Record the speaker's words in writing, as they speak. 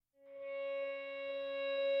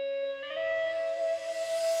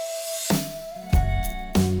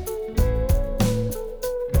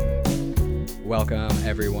Welcome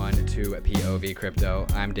everyone to POV Crypto.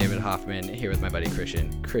 I'm David Hoffman here with my buddy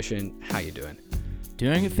Christian. Christian, how you doing?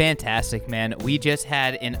 Doing fantastic, man. We just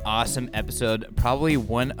had an awesome episode, probably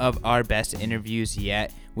one of our best interviews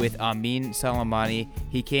yet with Amin Soleimani.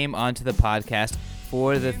 He came onto the podcast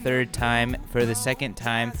for the second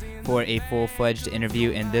time for a full-fledged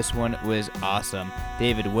interview, and this one was awesome.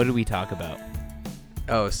 David, what did we talk about?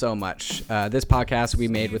 Oh, so much. This podcast we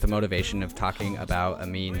made with the motivation of talking about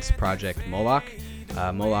Amin's project Moloch.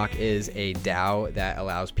 Moloch is a DAO that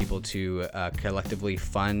allows people to collectively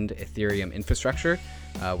fund Ethereum infrastructure,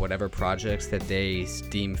 whatever projects that they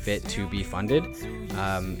deem fit to be funded.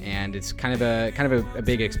 And it's kind of a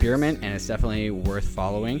big experiment, and it's definitely worth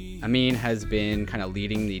following. Amin has been kind of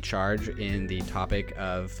leading the charge in the topic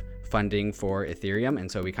of funding for Ethereum,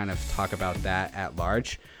 and so we kind of talk about that at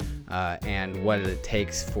large. And what it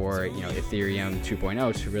takes for Ethereum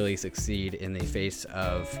 2.0 to really succeed in the face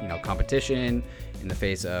of competition, in the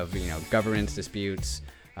face of governance disputes.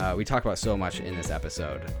 We talk about so much in this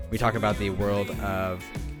episode. We talk about the world of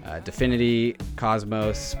Dfinity,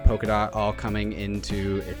 Cosmos, Polkadot, all coming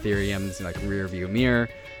into Ethereum's rear view mirror,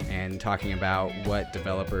 and talking about what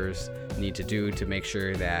developers need to do to make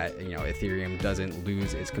sure that Ethereum doesn't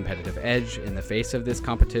lose its competitive edge in the face of this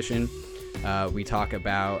competition. We talk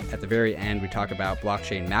about, at the very end, we talk about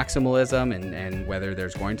blockchain maximalism and whether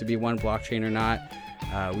there's going to be one blockchain or not.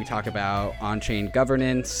 We talk about on-chain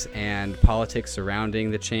governance and politics surrounding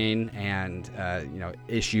the chain and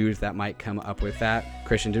issues that might come up with that.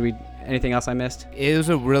 Christian, anything else I missed? It was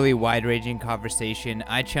a really wide-ranging conversation.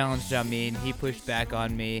 I challenged Amin. He pushed back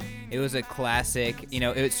on me. It was a classic.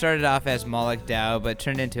 It started off as Moloch DAO, but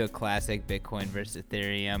turned into a classic Bitcoin versus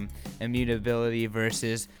Ethereum, immutability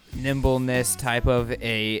versus nimbleness type of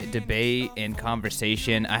a debate and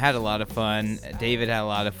conversation. I had a lot of fun. David had a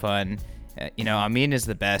lot of fun. Amin is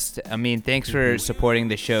the best. Amin, thanks for supporting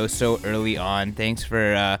the show so early on. Thanks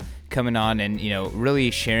for coming on and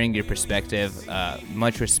really sharing your perspective.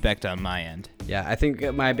 Much respect on my end. Yeah, I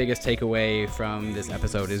think my biggest takeaway from this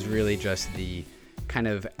episode is really just the kind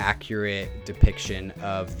of accurate depiction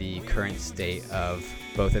of the current state of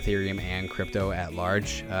both Ethereum and crypto at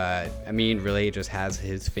large. Amin really just has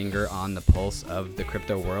his finger on the pulse of the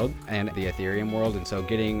crypto world and the Ethereum world, and so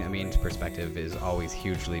getting Amin's perspective is always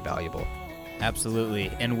hugely valuable.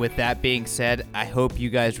 Absolutely. And with that being said, I hope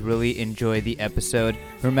you guys really enjoy the episode.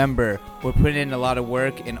 Remember, we're putting in a lot of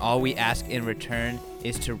work, and all we ask in return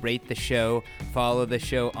is to rate the show, follow the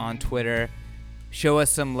show on Twitter, show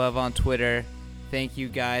us some love on Twitter. Thank you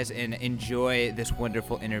guys, and enjoy this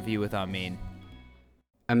wonderful interview with Amin.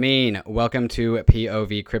 Amin, welcome to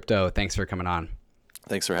POV Crypto. Thanks for coming on.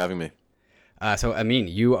 Thanks for having me. So Amin,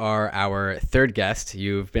 you are our third guest.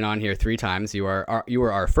 You've been on here 3 times. You were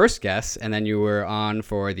our first guest, and then you were on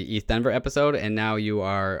for the ETH Denver episode, and now you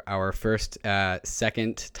are our first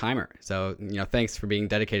second timer. So thanks for being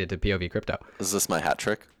dedicated to POV Crypto. Is this my hat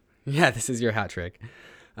trick? Yeah, this is your hat trick.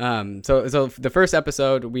 So the first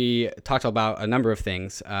episode we talked about a number of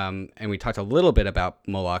things, and we talked a little bit about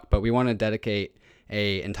Moloch, but we want to dedicate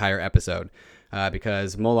an entire episode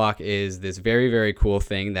because Moloch is this very, very cool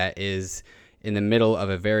thing that is in the middle of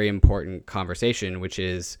a very important conversation, which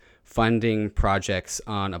is funding projects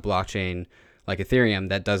on a blockchain like Ethereum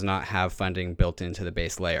that does not have funding built into the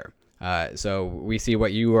base layer. So we see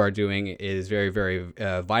what you are doing is very, very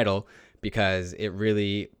vital because it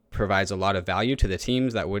really provides a lot of value to the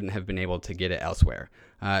teams that wouldn't have been able to get it elsewhere.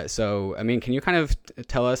 So, can you kind of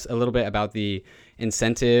tell us a little bit about the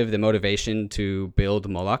incentive, the motivation to build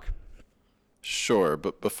Moloch? Sure,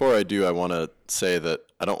 but before I do, I want to say that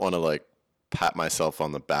I don't want to pat myself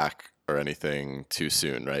on the back or anything too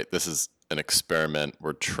soon, right? This is an experiment.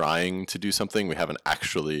 We're trying to do something. We haven't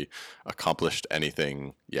actually accomplished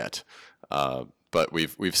anything yet. But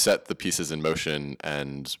we've set the pieces in motion,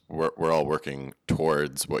 and we're all working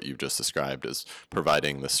towards what you've just described as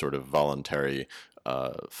providing this sort of voluntary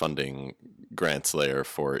funding grants layer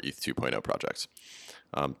for ETH 2.0 projects.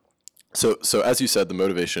 So as you said, the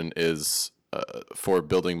motivation is for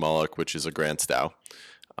building Moloch, which is a grants DAO.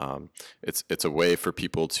 It's a way for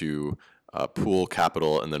people to pool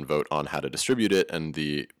capital and then vote on how to distribute it. And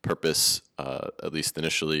the purpose, at least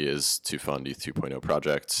initially, is to fund ETH 2.0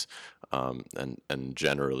 projects and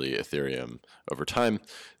generally Ethereum over time.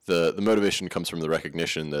 The motivation comes from the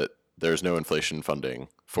recognition that there's no inflation funding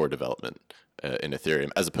for development in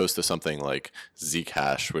Ethereum, as opposed to something like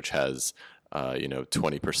Zcash, which has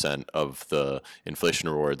 20% of the inflation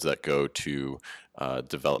rewards that go to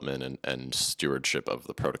development and stewardship of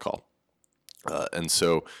the protocol. And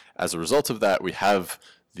so as a result of that, we have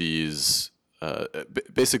these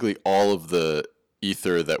basically all of the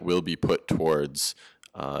ether that will be put towards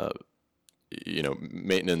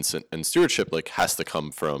maintenance and stewardship like has to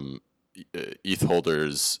come from ETH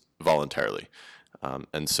holders voluntarily.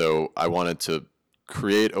 And so I wanted to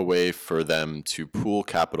create a way for them to pool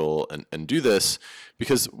capital and do this,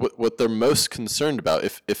 because what they're most concerned about,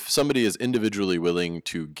 if somebody is individually willing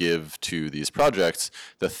to give to these projects,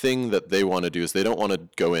 the thing that they want to do is they don't want to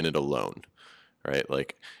go in it alone, right?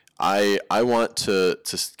 Like I want to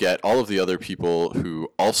get all of the other people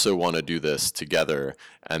who also want to do this together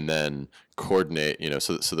and then coordinate,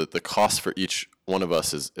 so that the cost for each one of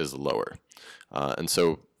us is lower. And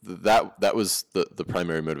so that was the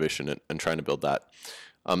primary motivation in trying to build that.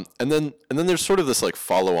 And then there's sort of this like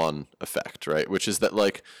follow-on effect, right? Which is that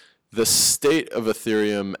like the state of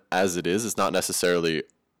Ethereum as it is not necessarily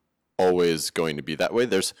always going to be that way.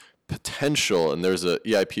 There's potential, and there's a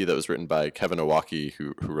EIP that was written by Kevin Owocki,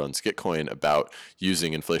 who runs Gitcoin, about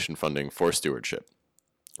using inflation funding for stewardship.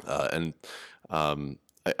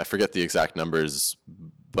 I forget the exact numbers,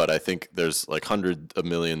 but I think there's like hundreds of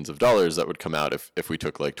millions of dollars that would come out if we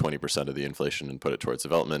took like 20% of the inflation and put it towards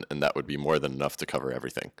development, and that would be more than enough to cover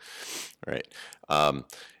everything, right?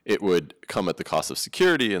 It would come at the cost of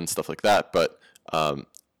security and stuff like that, but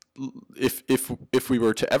if we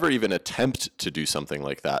were to ever even attempt to do something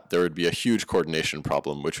like that, there would be a huge coordination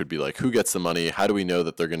problem, which would be like, who gets the money? How do we know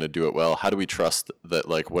that they're going to do it well? How do we trust that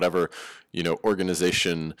like whatever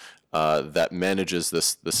organization that manages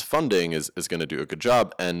this funding is going to do a good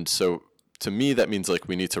job? And so to me, that means like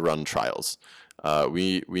we need to run trials.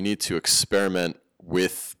 We need to experiment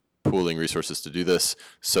with pooling resources to do this,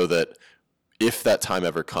 so that if that time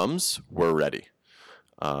ever comes, we're ready.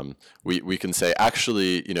 We can say,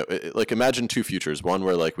 actually, like imagine two futures. One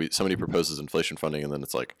where like somebody proposes inflation funding, and then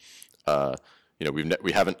it's like,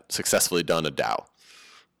 we haven't successfully done a DAO,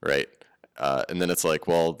 right? And then it's like,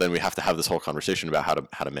 well, then we have to have this whole conversation about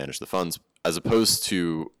how to manage the funds, as opposed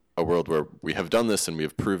to a world where we have done this and we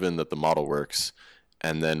have proven that the model works,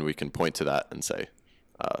 and then we can point to that and say,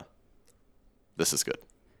 this is good.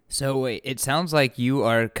 So wait, it sounds like you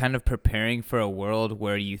are kind of preparing for a world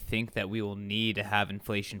where you think that we will need to have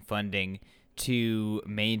inflation funding to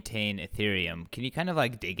maintain Ethereum. Can you kind of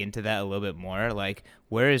like dig into that a little bit more? Like,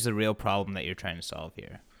 where is the real problem that you're trying to solve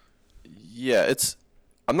here? Yeah,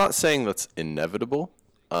 I'm not saying that's inevitable.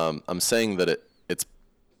 I'm saying that it's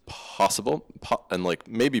possible and like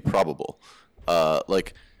maybe probable.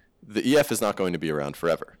 Like the EF is not going to be around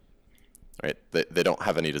forever. Right? They don't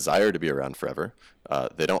have any desire to be around forever.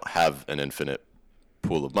 They don't have an infinite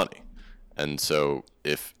pool of money. And so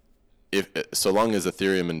if so long as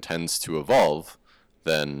Ethereum intends to evolve,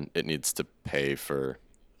 then it needs to pay for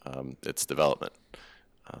its development.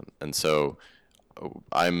 And so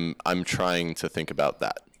I'm trying to think about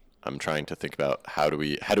that. I'm trying to think about how do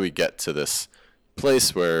we get to this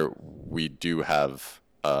place where we do have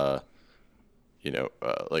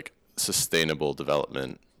like sustainable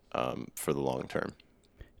development for the long term.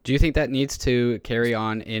 Do you think that needs to carry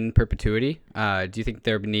on in perpetuity? Do you think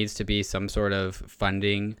there needs to be some sort of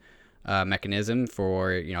funding mechanism for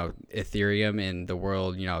Ethereum in the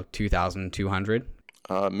world 2200?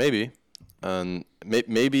 Maybe,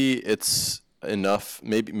 maybe it's enough.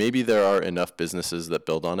 Maybe there are enough businesses that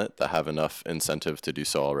build on it that have enough incentive to do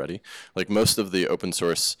so already. Like most of the open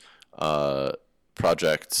source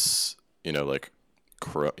projects, like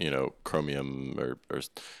Chromium or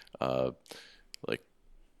like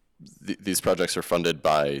these projects are funded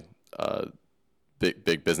by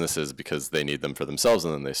big businesses because they need them for themselves,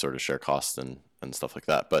 and then they sort of share costs and stuff like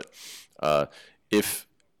that. But if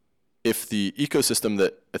the ecosystem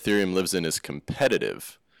that Ethereum lives in is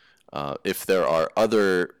competitive, if there are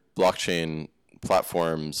other blockchain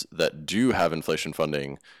platforms that do have inflation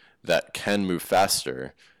funding that can move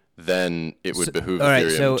faster, then it would behoove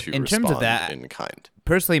Ethereum to in terms of that, in kind.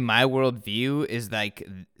 Personally, my worldview is like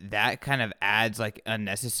that kind of adds like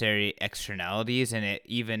unnecessary externalities, and it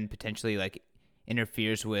even potentially like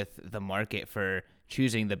interferes with the market for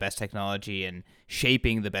choosing the best technology and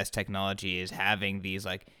shaping the best technology, is having these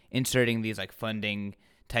like inserting these like funding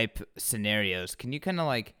type scenarios. Can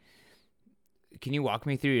you walk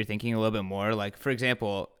me through your thinking a little bit more? Like, for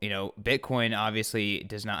example, Bitcoin obviously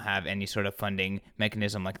does not have any sort of funding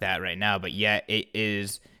mechanism like that right now, but yet it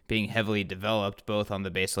is being heavily developed both on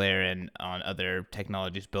the base layer and on other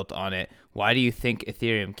technologies built on it. Why do you think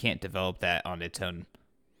Ethereum can't develop that on its own?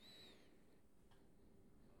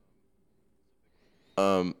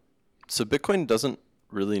 So Bitcoin doesn't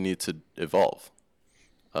really need to evolve.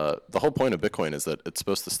 The whole point of Bitcoin is that it's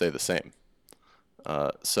supposed to stay the same.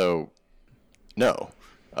 So no,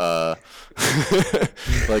 Like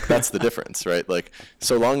that's the difference, right? Like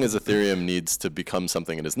so long as Ethereum needs to become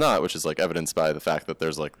something it is not, which is like evidenced by the fact that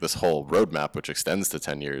there's like this whole roadmap which extends to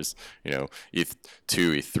 10 years, ETH2,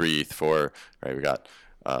 ETH3, ETH4, right? We got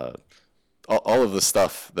all of the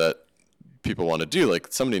stuff that people want to do, like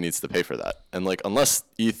somebody needs to pay for that. And like unless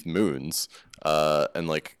ETH moons and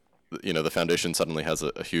like the foundation suddenly has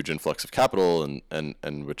a huge influx of capital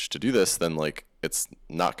and which to do this, then like it's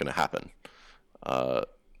not going to happen.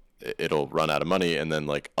 It'll run out of money, and then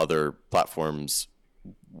like other platforms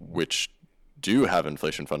which do have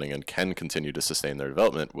inflation funding and can continue to sustain their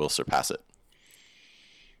development will surpass it.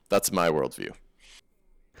 That's my worldview.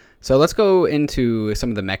 So let's go into some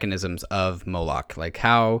of the mechanisms of Moloch. Like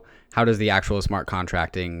how does the actual smart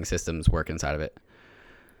contracting systems work inside of it?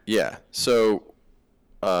 Yeah. So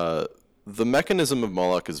the mechanism of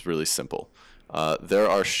Moloch is really simple. There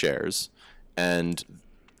are shares, and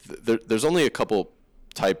there's only a couple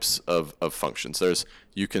types of functions.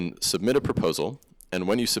 You can submit a proposal, and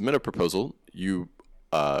when you submit a proposal, you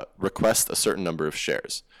request a certain number of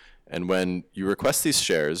shares. And when you request these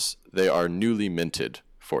shares, they are newly minted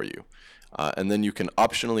for you. And then you can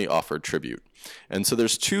optionally offer tribute. And so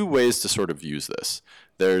there's two ways to sort of use this.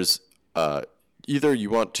 There's either you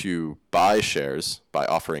want to buy shares by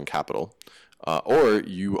offering capital, or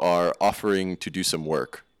you are offering to do some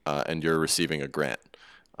work and you're receiving a grant.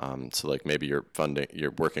 So like maybe you're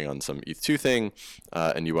working on some ETH2 thing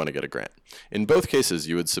and you want to get a grant. In both cases,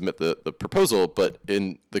 you would submit the proposal, but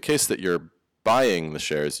in the case that you're buying the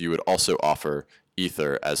shares, you would also offer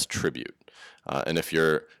Ether as tribute. And if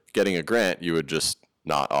you're getting a grant, you would just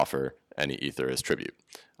not offer any Ether as tribute.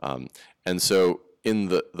 And so in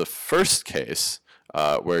the first case,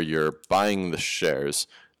 where you're buying the shares,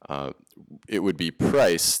 it would be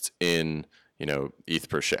priced in ETH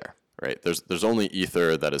per share, right? There's only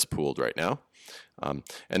Ether that is pooled right now, and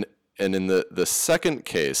in the second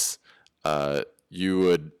case, you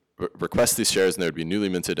would request these shares and they would be newly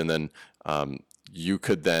minted, and then you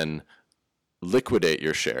could then liquidate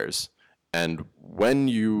your shares. And when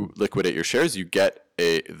you liquidate your shares, you get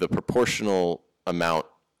the proportional amount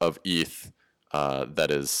of ETH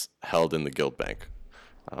that is held in the guild bank.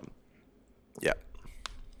 Yeah.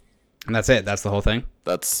 And that's it. That's the whole thing.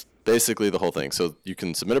 That's basically the whole thing. So you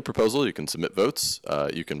can submit a proposal, you can submit votes,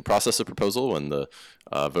 you can process a proposal when the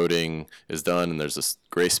voting is done, and there's this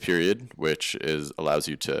grace period which allows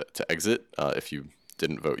you to exit if you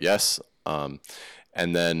didn't vote yes.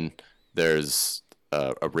 And then there's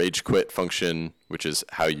a rage quit function, which is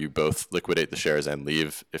how you both liquidate the shares and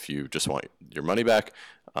leave if you just want your money back.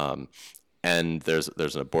 And there's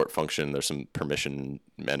an abort function. There's some permission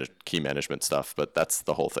key management stuff, but that's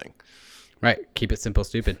the whole thing. Right. Keep it simple,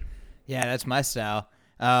 stupid. Yeah, that's my style.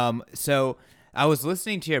 So I was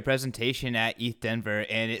listening to your presentation at ETH Denver,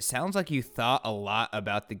 and it sounds like you thought a lot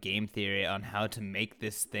about the game theory on how to make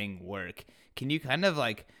this thing work. Can you kind of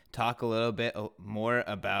like talk a little bit more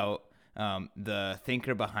about the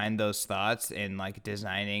thinker behind those thoughts and like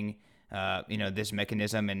designing, this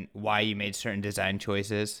mechanism and why you made certain design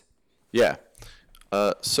choices? Yeah.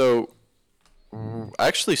 So I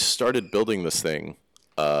actually started building this thing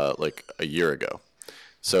like a year ago.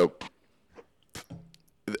 So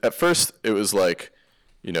at first it was like,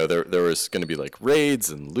 there was going to be like raids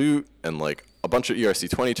and loot and like a bunch of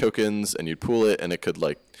ERC20 tokens, and you'd pool it and it could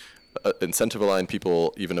like incentive align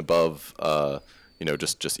people even above,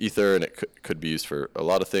 just Ether, and it could be used for a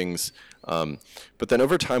lot of things. But then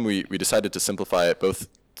over time we decided to simplify it both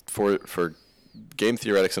for game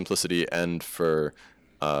theoretic simplicity and for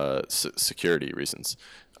security reasons.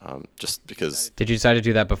 Just because. Did you decide to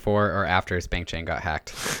do that before or after Spank Chain got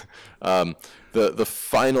hacked? The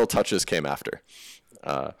final touches came after.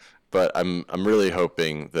 But I'm really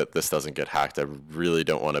hoping that this doesn't get hacked. I really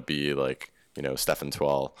don't want to be like, Stefan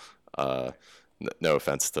Twall. No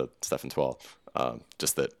offense to Stefan Twall.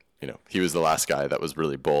 Just that, he was the last guy that was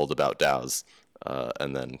really bold about DAOs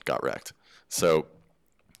and then got wrecked. So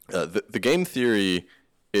the game theory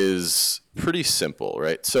is pretty simple,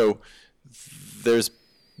 right? So there's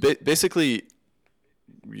basically,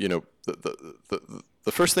 the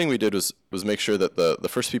first thing we did was make sure that the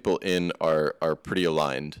first people in are pretty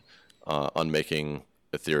aligned on making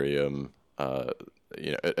Ethereum,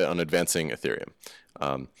 on advancing Ethereum.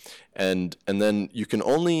 And then you can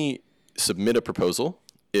only submit a proposal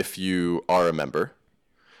if you are a member.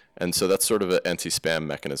 And so that's sort of an anti-spam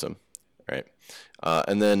mechanism, right?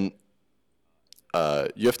 And then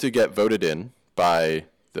you have to get voted in by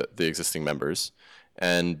the existing members,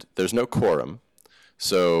 and there's no quorum.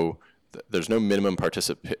 So there's no minimum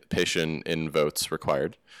participation in votes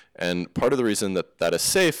required. And part of the reason that is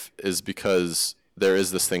safe is because there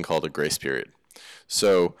is this thing called a grace period.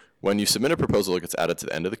 So when you submit a proposal, it gets added to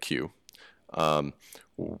the end of the queue.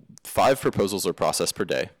 5 proposals are processed per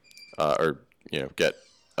day, or get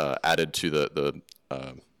added to the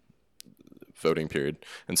voting period.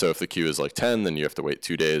 And so if the queue is like 10, then you have to wait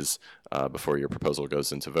 2 days before your proposal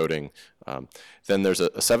goes into voting. Then there's a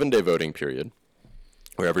 7-day voting period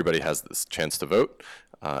where everybody has this chance to vote.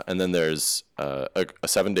 And then there's a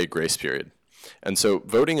 7-day grace period. And so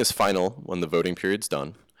voting is final when the voting period's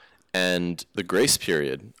done. And the grace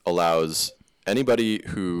period allows anybody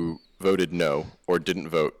who voted no or didn't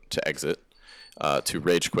vote to exit, to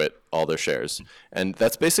rage quit all their shares. And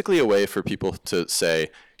that's basically a way for people to say,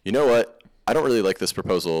 you know what, I don't really like this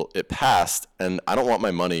proposal. It passed, and I don't want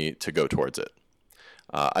my money to go towards it.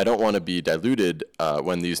 I don't want to be diluted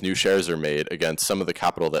when these new shares are made against some of the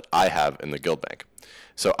capital that I have in the guild bank.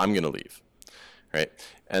 So I'm going to leave, right?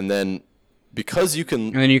 And then because you can...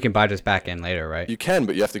 And then you can buy this back in later, right? You can,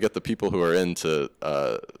 but you have to get the people who are in to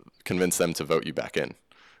convince them to vote you back in.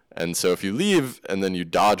 And so if you leave and then you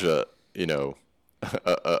dodge a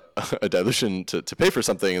dilution to pay for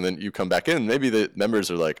something, and then you come back in, maybe the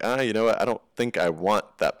members are like, you know what, I don't think I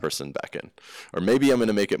want that person back in. Or maybe I'm going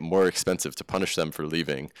to make it more expensive to punish them for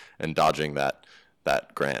leaving and dodging that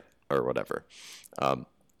grant or whatever.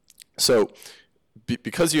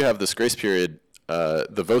 Because you have this grace period,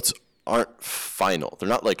 the votes aren't final. They're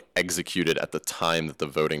not like executed at the time that the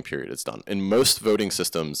voting period is done. In most voting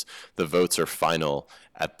systems, the votes are final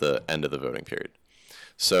at the end of the voting period.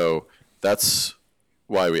 So that's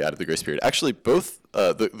why we added the grace period. Actually, both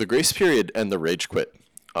the grace period and the rage quit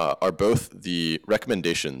are both the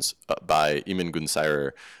recommendations by Eamon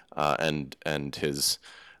Gunsayer and his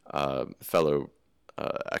fellow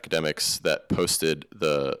academics that posted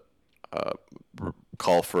the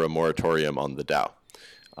call for a moratorium on the DAO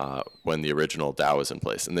when the original DAO was in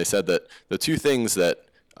place. And they said that the two things that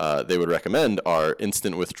they would recommend are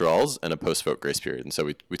instant withdrawals and a post-vote grace period. And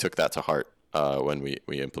so we took that to heart when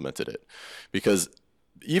we implemented it. Because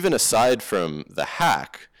even aside from the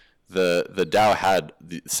hack, the DAO had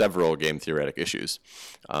several game theoretic issues.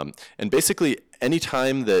 And basically, any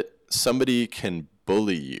time that somebody can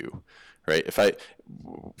bully you, right?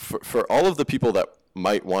 For all of the people that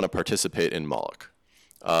might want to participate in Moloch,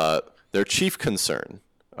 their chief concern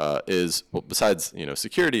is, well, besides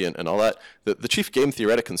security and all that, the chief game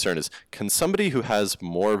theoretic concern is, can somebody who has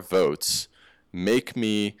more votes make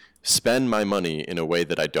me spend my money in a way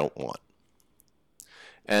that I don't want?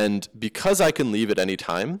 And because I can leave at any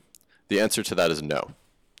time, the answer to that is no,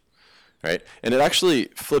 right? And it actually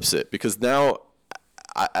flips it, because now,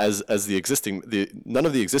 as none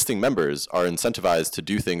of the existing members are incentivized to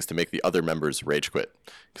do things to make the other members rage quit,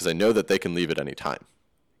 because I know that they can leave at any time.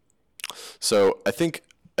 So I think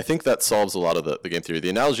that solves a lot of the game theory. The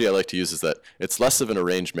analogy I like to use is that it's less of an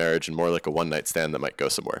arranged marriage and more like a one-night stand that might go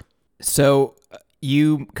somewhere. So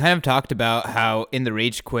you kind of talked about how in the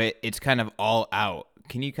rage quit, it's kind of all out.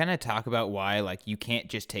 Can you kind of talk about why, like, you can't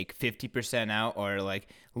just take 50% out or like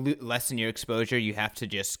lessen your exposure? You have to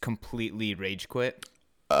just completely rage quit?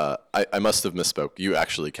 I must have misspoke. You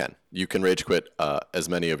actually can. You can rage quit as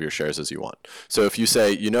many of your shares as you want. So if you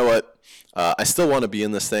say, you know what, I still want to be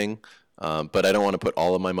in this thing, but I don't want to put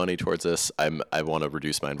all of my money towards this. I want to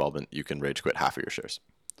reduce my involvement. You can rage quit half of your shares.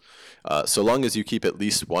 So long as you keep at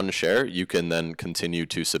least one share, you can then continue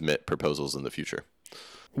to submit proposals in the future.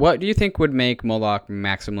 What do you think would make Moloch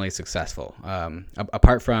maximally successful?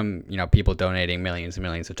 Apart from people donating millions and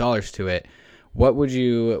millions of dollars to it, what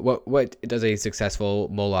does a successful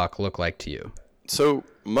Moloch look like to you? So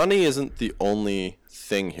money isn't the only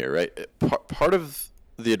thing here, right? Part of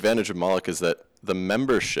the advantage of Moloch is that the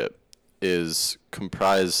membership is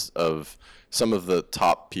comprised of some of the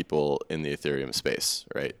top people in the Ethereum space,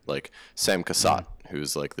 right? Like Sam Cassatt,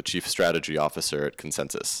 who's like the chief strategy officer at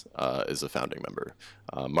Consensus, is a founding member.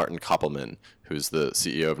 Martin Koppelman, who's the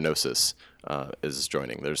CEO of Gnosis, is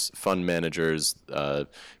joining. There's fund managers,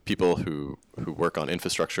 people who work on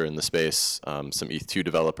infrastructure in the space, some ETH2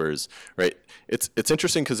 developers, right? It's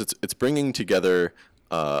interesting because it's bringing together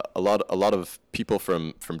a lot of people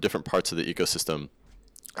from different parts of the ecosystem.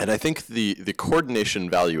 And I think the coordination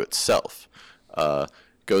value itself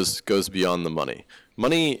goes beyond the money.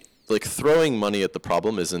 Money, like throwing money at the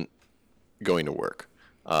problem, isn't going to work.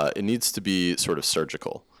 It needs to be sort of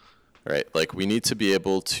surgical, right? Like we need to be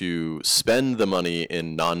able to spend the money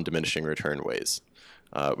in non-diminishing return ways.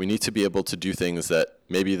 We need to be able to do things that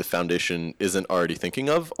maybe the foundation isn't already thinking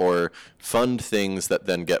of, or fund things that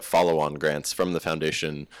then get follow-on grants from the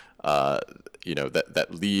foundation, that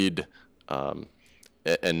lead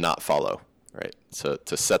and not follow. right? So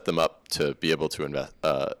to set them up to be able to invest,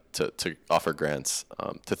 to offer grants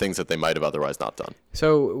to things that they might have otherwise not done.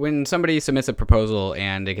 So when somebody submits a proposal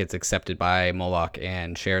and it gets accepted by Moloch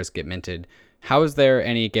and shares get minted, how is there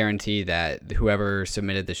any guarantee that whoever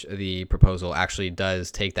submitted the proposal actually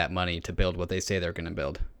does take that money to build what they say they're going to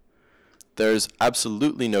build? There's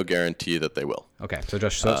absolutely no guarantee that they will. Okay, so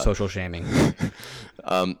just social shaming.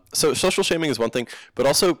 So social shaming is one thing, but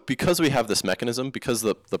also because we have this mechanism, because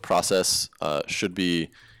the process should be,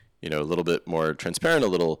 a little bit more transparent, a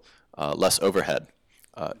little less overhead,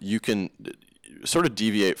 you can sort of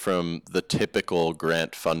deviate from the typical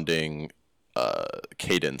grant funding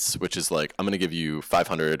cadence, which is like, I'm going to give you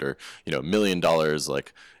 $500 or $1 million,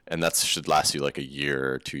 like, and that should last you like a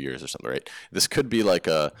year or 2 years or something, right? This could be like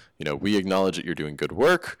we acknowledge that you're doing good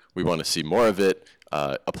work. We want to see more of it.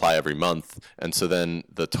 Apply every month, and so then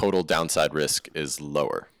the total downside risk is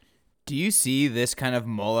lower. Do you see this kind of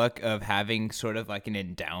Moloch of having sort of like an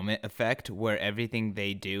endowment effect where everything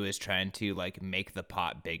they do is trying to like make the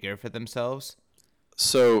pot bigger for themselves?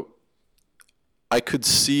 So I could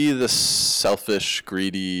see the selfish,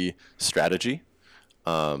 greedy strategy.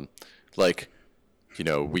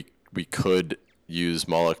 We could use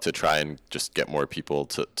Moloch to try and just get more people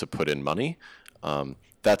to put in money.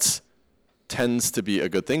 That's tends to be a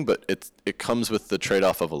good thing, but it comes with the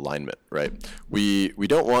trade-off of alignment, right? We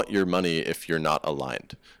don't want your money if you're not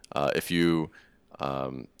aligned. If you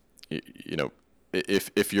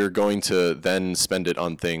if you're going to then spend it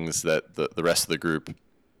on things that the rest of the group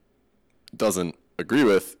doesn't agree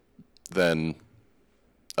with, then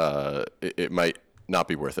it might not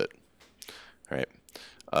be worth it, right?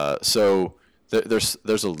 So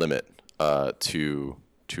there's a limit to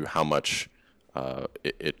how much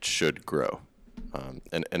it should grow,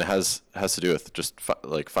 and it has to do with just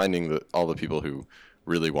finding all the people who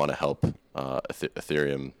really want to help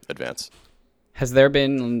Ethereum advance. Has there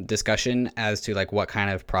been discussion as to like what kind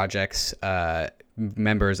of projects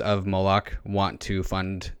members of Moloch want to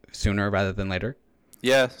fund sooner rather than later?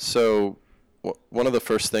 Yeah, so one of the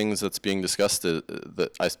first things that's being discussed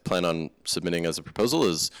that I plan on submitting as a proposal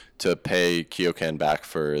is to pay Keyocan back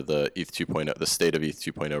for the ETH 2.0, the State of ETH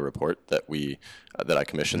 2.0 report that I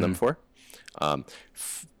commissioned them for.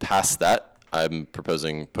 Past that, I'm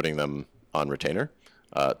proposing putting them on retainer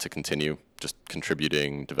to continue just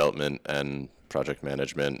contributing development and project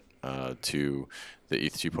management to the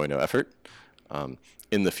ETH 2.0 effort.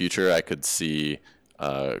 In the future, I could see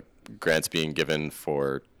grants being given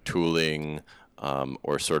for tooling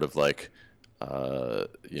or sort of like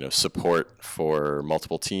support for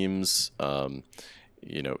multiple teams,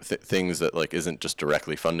 things that like isn't just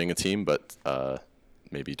directly funding a team, but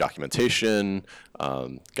maybe documentation,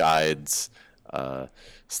 guides,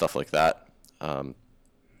 stuff like that.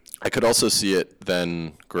 I could also see it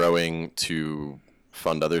then growing to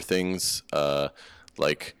fund other things.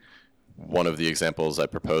 Like one of the examples I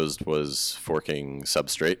proposed was forking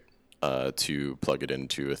Substrate to plug it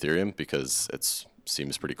into Ethereum because it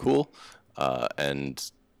seems pretty cool,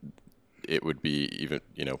 and it would be even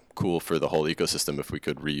cool for the whole ecosystem if we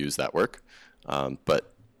could reuse that work,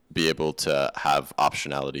 but be able to have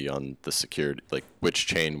optionality on the security, like which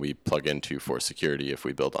chain we plug into for security if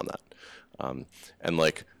we build on that, and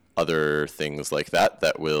like other things like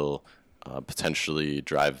that will potentially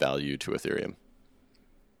drive value to Ethereum,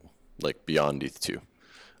 like beyond ETH2.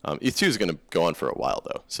 ETH2 is going to go on for a while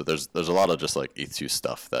though, so there's a lot of just like ETH2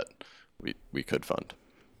 stuff that we could fund.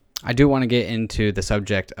 I do want to get into the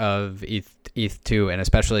subject of ETH2 and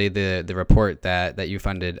especially the report that you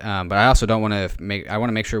funded, but I also don't want to I want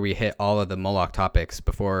to make sure we hit all of the Moloch topics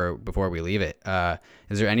before we leave it.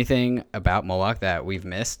 Is there anything about Moloch that we've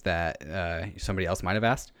missed that somebody else might have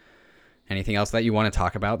asked? Anything else that you want to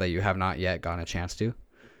talk about that you have not yet gotten a chance to?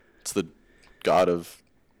 It's the god of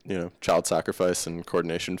child sacrifice and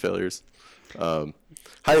coordination failures. Part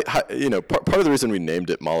of the reason we named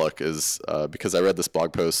it Moloch is because I read this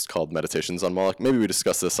blog post called Meditations on Moloch. Maybe we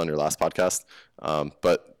discussed this on your last podcast,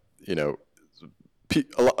 but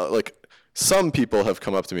some people have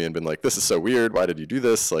come up to me and been like, "This is so weird. Why did you do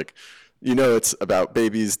this?" Like, it's about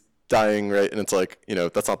babies dying, right? And it's like,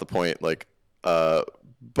 that's not the point. Like,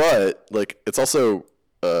 but like, it's also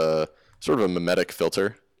sort of a mimetic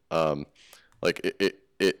filter. Like it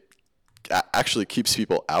actually keeps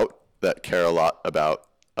people out that care a lot about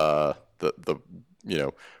the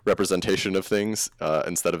representation of things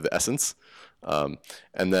instead of the essence, and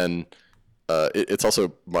then it's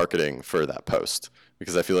also marketing for that post,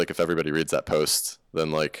 because I feel like if everybody reads that post,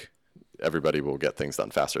 then everybody will get things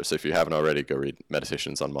done faster. So if you haven't already, go read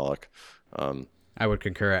Meditations on Moloch. I would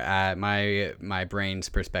concur. My brain's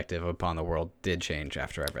perspective upon the world did change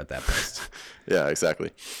after I read that post. Yeah,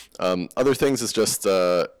 exactly. Other things is just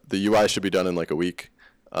the UI should be done in like a week,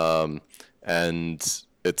 and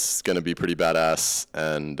it's going to be pretty badass.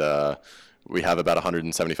 And we have about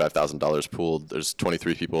 $175,000 pooled. There's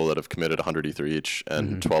 23 people that have committed 100 Ether each,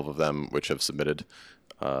 and 12 of them which have submitted.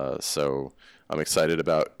 So I'm excited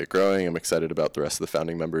about it growing. I'm excited about the rest of the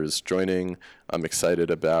founding members joining. I'm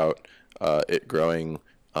excited about it growing.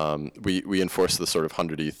 We enforce the sort of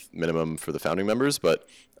 100 ETH minimum for the founding members, but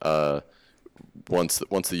once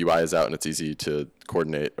the UI is out and it's easy to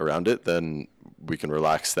coordinate around it, then we can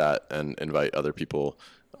relax that and invite other people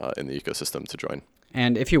in the ecosystem to join.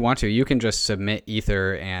 And if you want to, you can just submit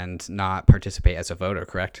Ether and not participate as a voter,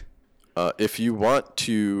 correct? If you want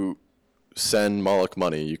to send Moloch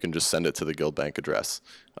money, you can just send it to the Guild Bank address,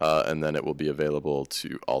 and then it will be available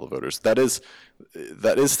to all the voters. That is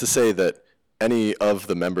to say that any of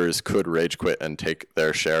the members could rage quit and take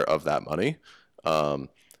their share of that money.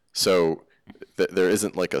 So there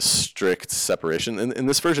isn't like a strict separation. In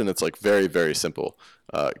this version, it's like very, very simple.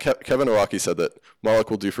 Kevin Owocki said that Moloch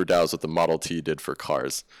will do for DAOs what the Model T did for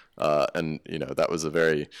cars. And, that was a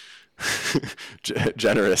very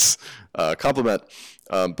generous compliment.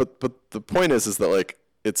 But the point is that like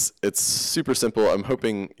it's super simple. I'm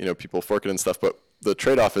hoping people fork it and stuff, but the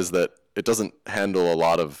trade-off is that it doesn't handle a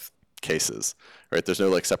lot of cases, right? There's no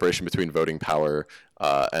like separation between voting power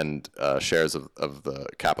and shares of the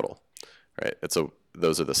capital, right?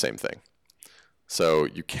 Those are the same thing. So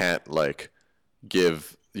you can't like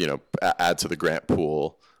give add to the grant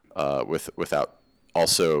pool without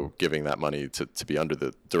also giving that money to be under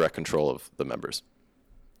the direct control of the members.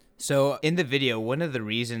 So in the video, one of the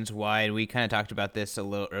reasons why, and we kind of talked about this a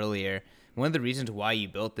little earlier, one of the reasons why you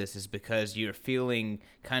built this is because you're feeling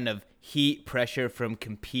kind of heat pressure from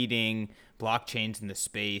competing blockchains in the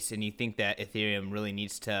space, and you think that Ethereum really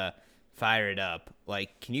needs to fire it up.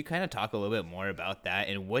 Like, can you kind of talk a little bit more about that,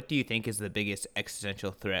 and what do you think is the biggest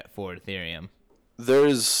existential threat for Ethereum?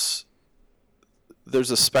 There's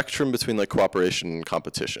a spectrum between like cooperation and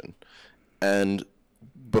competition, and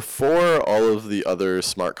before all of the other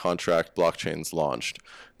smart contract blockchains launched,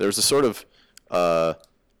 there's a sort of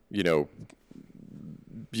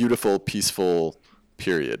beautiful, peaceful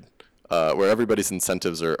period where everybody's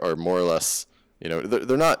incentives are more or less,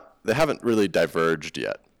 they haven't really diverged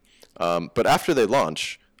yet. But after they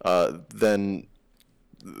launch, then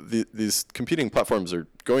these competing platforms are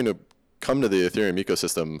going to come to the Ethereum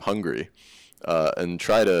ecosystem hungry and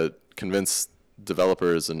try to convince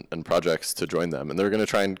developers and projects to join them, and they're going to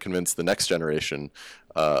try and convince the next generation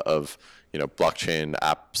of blockchain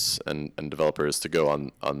apps and developers to go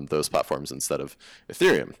on those platforms instead of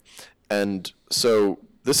Ethereum. And so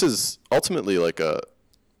this is ultimately like a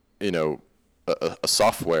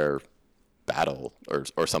software battle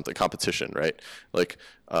or something, competition, right? Like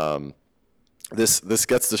this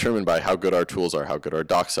gets determined by how good our tools are, how good our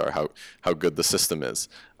docs are, how good the system is.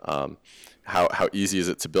 How easy is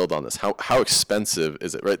it to build on this? How expensive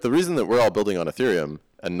is it, right? The reason that we're all building on Ethereum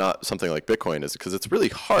and not something like Bitcoin is because it's really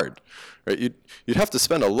hard, right? You'd have to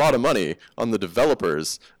spend a lot of money on the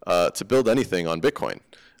developers to build anything on Bitcoin,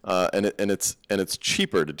 and it's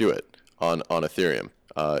cheaper to do it on Ethereum.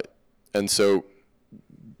 And so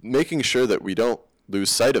making sure that we don't lose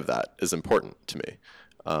sight of that is important to me.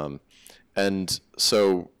 And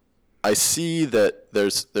so I see that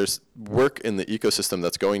there's work in the ecosystem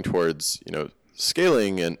that's going towards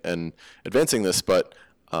scaling and advancing this, but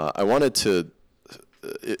I wanted to,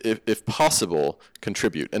 if possible,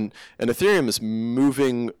 contribute. And Ethereum is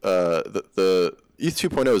moving, the ETH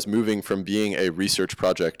 2.0 is moving from being a research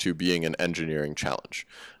project to being an engineering challenge.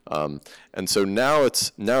 And so now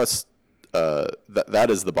it's that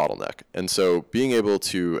is the bottleneck. And so being able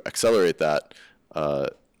to accelerate that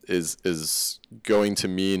is going to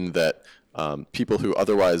mean that people who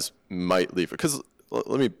otherwise might leave, because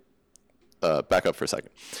let me back up for a second.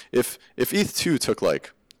 If ETH 2 took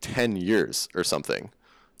like 10 years or something,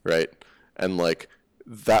 right, and like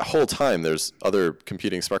that whole time there's other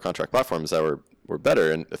competing smart contract platforms that were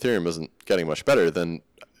better and Ethereum isn't getting much better, then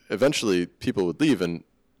eventually people would leave and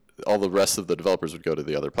all the rest of the developers would go to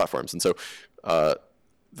the other platforms. And so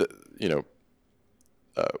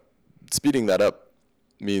speeding that up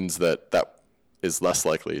means that is less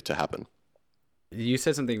likely to happen. You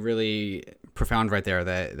said something really profound right there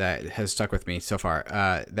that has stuck with me so far.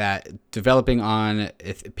 That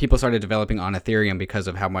people started developing on Ethereum because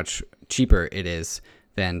of how much cheaper it is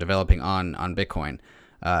than developing on Bitcoin.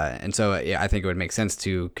 And so I think it would make sense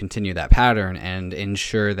to continue that pattern and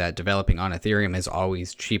ensure that developing on Ethereum is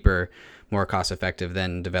always cheaper, more cost effective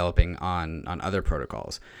than developing on other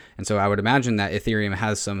protocols. And so I would imagine that Ethereum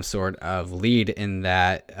has some sort of lead in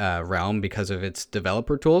that realm because of its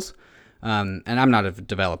developer tools. And I'm not a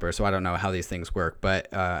developer, so I don't know how these things work, but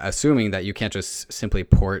assuming that you can't just simply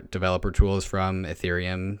port developer tools from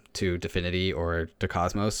Ethereum to Dfinity or to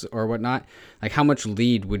Cosmos or whatnot, like how much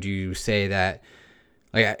lead would you say that,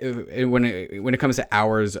 like when it comes to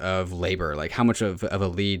hours of labor, like how much of a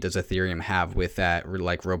lead does Ethereum have with that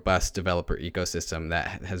like robust developer ecosystem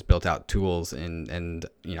that has built out tools and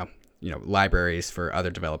libraries for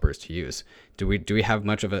other developers to use? Do we have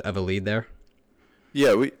much of a lead there?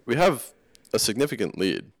 Yeah, we have a significant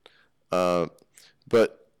lead,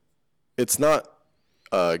 but it's not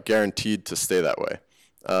guaranteed to stay that way.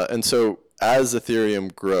 And so as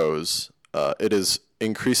Ethereum grows, it is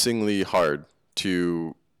increasingly hard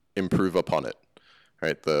to improve upon it.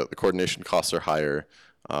 Right, the coordination costs are higher.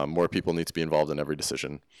 More people need to be involved in every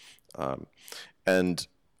decision, and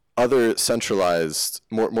other centralized,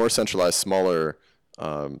 more centralized, smaller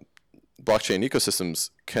blockchain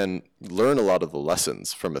ecosystems can learn a lot of the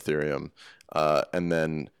lessons from Ethereum, and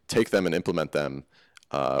then take them and implement them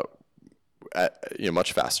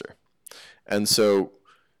much faster. And so,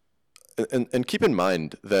 and keep in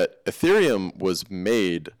mind that Ethereum was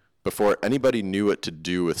made before anybody knew what to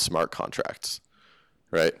do with smart contracts,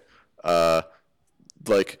 right?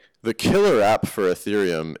 Like the killer app for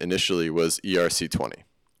Ethereum initially was ERC20.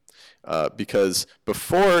 Because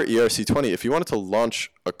before ERC20, if you wanted to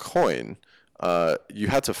launch a coin, you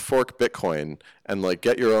had to fork Bitcoin and like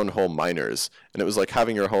get your own whole miners, and it was like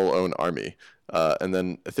having your whole own army. And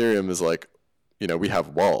then Ethereum is like, we have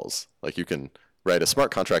walls. Like you can write a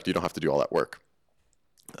smart contract, you don't have to do all that work.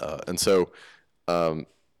 And so,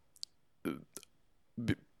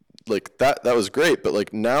 like that was great, but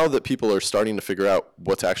like now that people are starting to figure out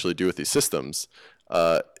what to actually do with these systems,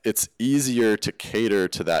 it's easier to cater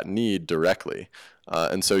to that need directly.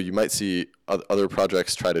 And so you might see other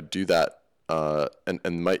projects try to do that,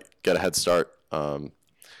 and might get a head start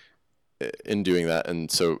in doing that.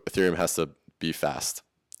 And so Ethereum has to be fast,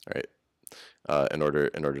 right? In order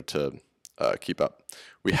to keep up.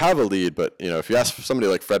 We have a lead, but if you ask somebody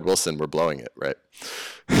like Fred Wilson, we're blowing it, right?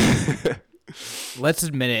 Let's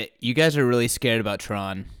admit it. You guys are really scared about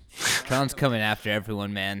Tron. Tron's coming after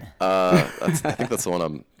everyone, man. I think that's the one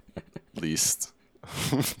I'm least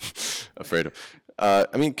afraid of.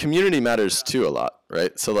 I mean, community matters too a lot,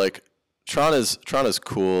 right? So like, Tron is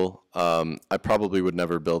cool. I probably would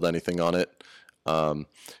never build anything on it. And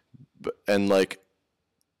like,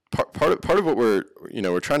 part of what we're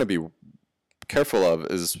trying to be careful of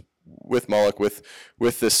is with Moloch,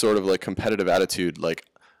 with this sort of like competitive attitude. Like,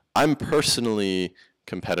 I'm personally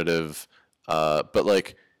competitive, but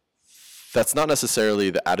like that's not necessarily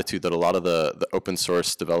the attitude that a lot of the open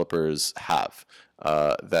source developers have,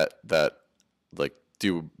 that like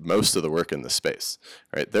do most of the work in this space,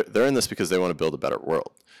 right? They're in this because they want to build a better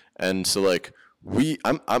world. And so like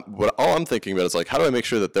all I'm thinking about is like, how do I make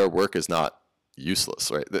sure that their work is not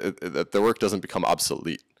useless, right? That their work doesn't become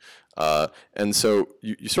obsolete. And so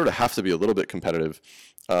you sort of have to be a little bit competitive,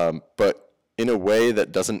 but in a way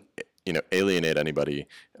that doesn't alienate anybody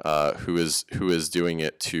who is doing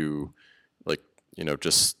it to like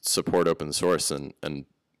just support open source and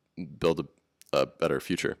build a better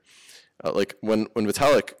future. Like when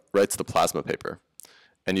Vitalik writes the Plasma paper,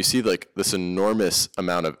 and you see like this enormous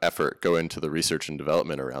amount of effort go into the research and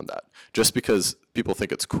development around that, just because people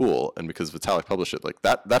think it's cool and because Vitalik published it, like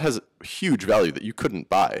that has huge value that you couldn't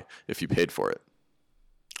buy if you paid for it.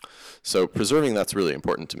 So preserving that's really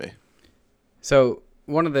important to me. So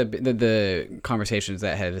one of the conversations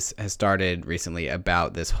that has started recently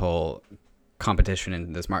about this whole competition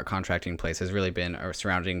in the smart contracting place has really been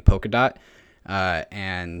surrounding Polkadot.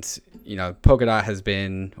 And Polkadot has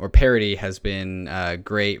been, or Parity has been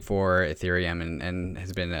great for Ethereum and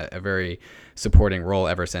has been a very supporting role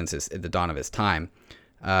ever since the dawn of its time.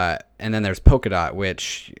 And then there's Polkadot,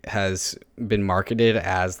 which has been marketed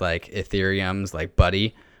as like Ethereum's like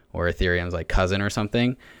buddy or Ethereum's like cousin or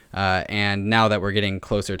something. And now that we're getting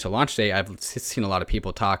closer to launch date, I've seen a lot of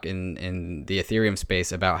people talk in the Ethereum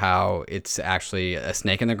space about how it's actually a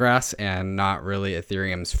snake in the grass and not really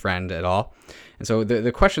Ethereum's friend at all. And so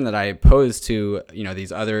the question that I pose to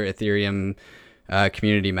these other Ethereum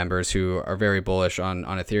community members who are very bullish on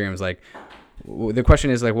Ethereum is like, the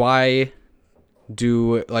question is like, why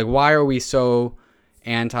are we so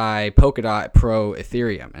anti Polkadot, pro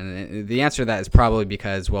Ethereum? And the answer to that is probably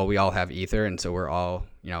because, well, we all have Ether, and so we're all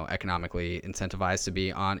economically incentivized to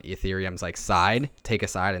be on Ethereum's like side, take a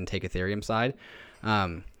side and take Ethereum side.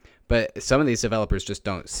 But some of these developers just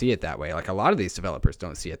don't see it that way. Like a lot of these developers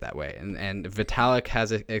don't see it that way. And Vitalik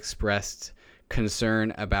has expressed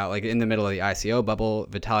concern about, like in the middle of the ICO bubble,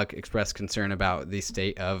 Vitalik expressed concern about the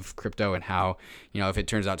state of crypto and how, if it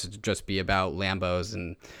turns out to just be about Lambos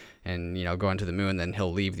and going to the moon, then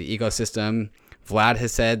he'll leave the ecosystem. Vlad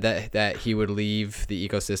has said that he would leave the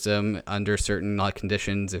ecosystem under certain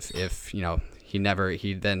conditions if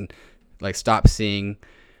he then stops seeing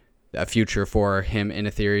a future for him in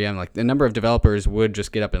Ethereum. Like the number of developers would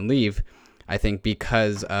just get up and leave, I think,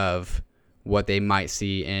 because of what they might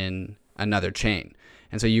see in another chain.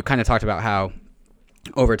 And so you kind of talked about how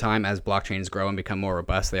over time, as blockchains grow and become more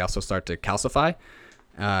robust, they also start to calcify.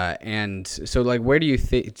 And so where do you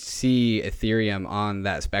see Ethereum on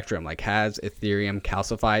that spectrum? Like, has Ethereum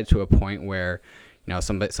calcified to a point where,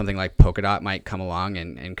 something like Polkadot might come along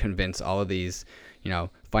and convince all of these,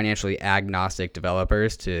 financially agnostic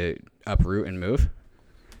developers to uproot and move?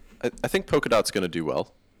 I think Polkadot's going to do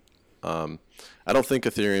well. I don't think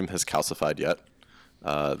Ethereum has calcified yet.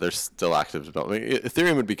 They're still active development.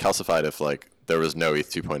 Ethereum would be calcified if there was no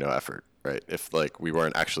ETH 2.0 effort, right? If we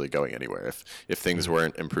weren't actually going anywhere, if things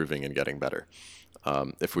weren't improving and getting better,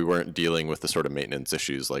 if we weren't dealing with the sort of maintenance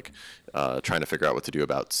issues trying to figure out what to do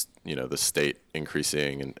about the state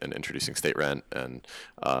increasing and introducing state rent, and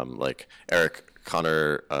Eric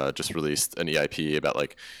Connor just released an EIP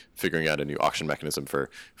about figuring out a new auction mechanism for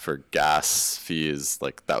gas fees.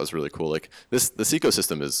 That was really cool. This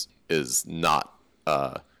ecosystem is not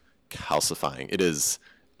calcifying. It is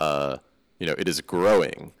it is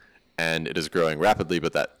growing, and it is growing rapidly,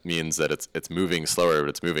 but that means that it's moving slower, but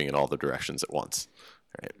it's moving in all the directions at once,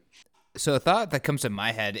 right? So a thought that comes to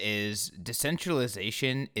my head is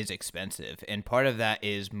decentralization is expensive, and part of that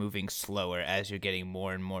is moving slower as you're getting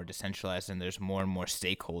more and more decentralized and there's more and more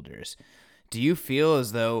stakeholders. Do you feel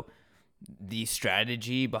as though the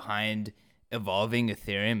strategy behind evolving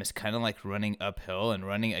Ethereum is kind of like running uphill and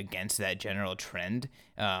running against that general trend?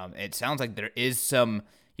 It sounds like there is some,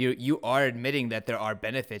 you are admitting that there are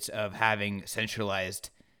benefits of having centralized,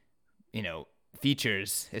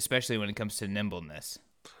 features, especially when it comes to nimbleness.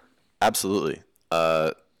 Absolutely.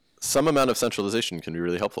 Some amount of centralization can be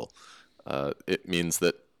really helpful. It means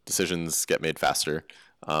that decisions get made faster,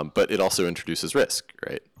 but it also introduces risk,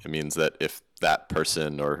 right? It means that if that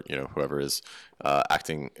person or whoever is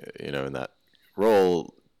acting in that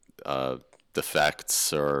role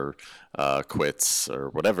defects or quits or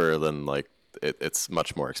whatever, then it's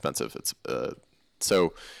much more expensive.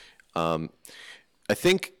 I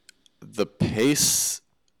think the pace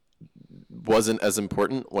wasn't as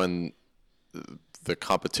important when the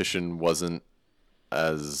competition wasn't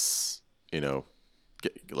as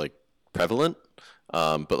prevalent,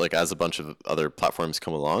 but as a bunch of other platforms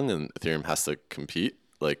come along and Ethereum has to compete,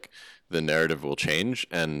 the narrative will change.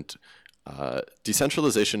 And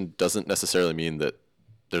decentralization doesn't necessarily mean that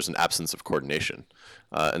there's an absence of coordination,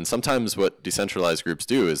 and sometimes what decentralized groups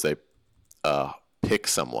do is they pick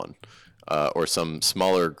someone or some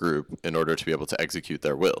smaller group in order to be able to execute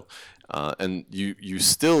their will. And you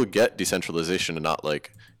still get decentralization and not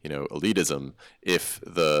elitism if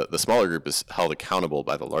the smaller group is held accountable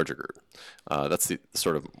by the larger group. That's the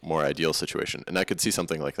sort of more ideal situation. And I could see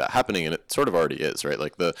something like that happening, and it sort of already is, right?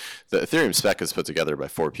 The Ethereum spec is put together by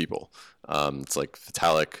 4 people. It's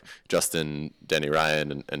Vitalik, Justin, Danny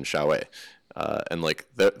Ryan, and Xiaowei. And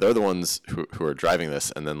they're the ones who are driving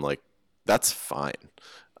this, and then that's fine.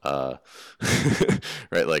 Right?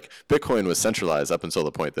 Bitcoin was centralized up until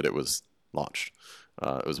the point that it was launched.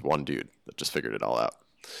 It was one dude that just figured it all out.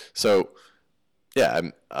 So, yeah,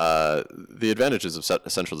 the advantages of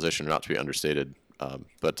centralization are not to be understated,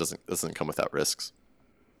 but it doesn't come without risks.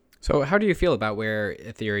 So how do you feel about where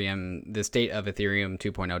the state of Ethereum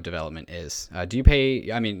 2.0 development is? Do you pay,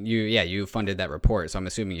 you funded that report, so I'm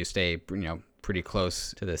assuming you stay, pretty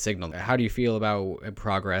close to the signal. How do you feel about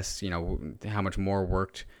progress? How much more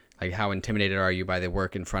worked? How intimidated are you by the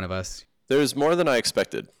work in front of us? There's more than I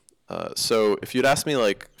expected. So if you'd asked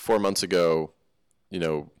me 4 months ago,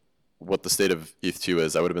 what the state of ETH2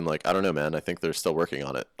 is, I would have been I don't know, man. I think they're still working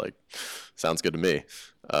on it. Sounds good to me.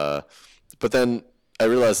 But then I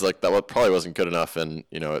realized that probably wasn't good enough. And,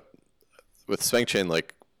 with SwankChain,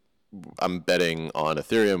 I'm betting on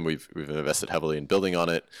Ethereum. We've invested heavily in building on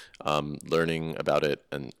it, learning about it,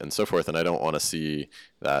 and so forth. And I don't want to see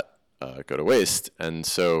that go to waste. And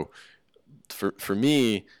so for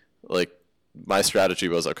me, my strategy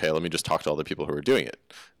was, okay, let me just talk to all the people who are doing it.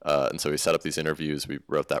 And so we set up these interviews, we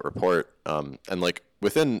wrote that report. And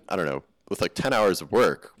within, I don't know, with 10 hours of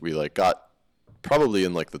work, we got probably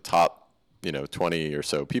in like the top 20 or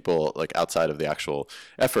so people, like outside of the actual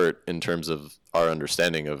effort, in terms of our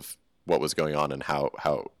understanding of what was going on and how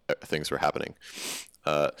things were happening.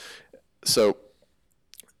 So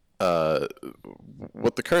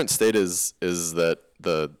what the current state is that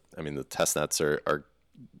the test nets are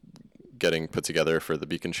getting put together for the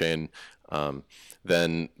beacon chain.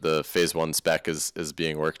 Then the phase 1 spec is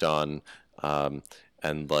being worked on,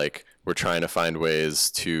 and like we're trying to find ways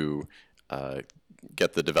to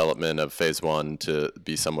get the development of phase 1 to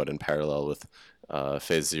be somewhat in parallel with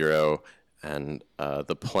phase 0. And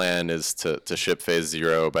the plan is to ship phase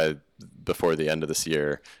 0 before the end of this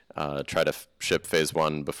year, try to ship phase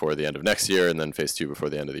 1 before the end of next year, and then phase 2 before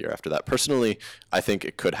the end of the year after that. Personally, I think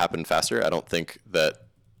it could happen faster. I don't think that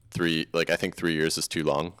I think 3 years is too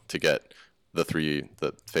long to get the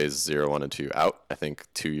phase 0, 1, and 2 out. I think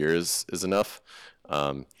 2 years is enough.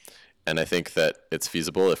 And I think that it's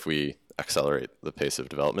feasible if we accelerate the pace of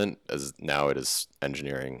development, as now it is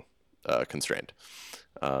engineering constrained.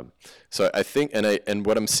 So I think, and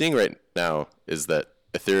what I'm seeing right now is that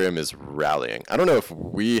Ethereum is rallying. I don't know if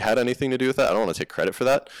we had anything to do with that. I don't want to take credit for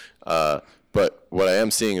that. But what I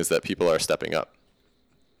am seeing is that people are stepping up.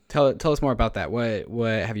 Tell us more about that. What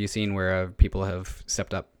have you seen where people have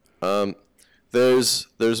stepped up?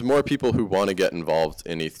 There's more people who want to get involved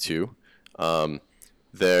in ETH2.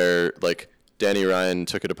 They're like Danny Ryan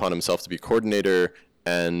took it upon himself to be coordinator,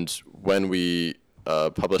 and when we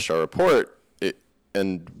published our report,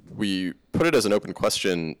 and we put it as an open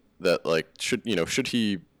question that like should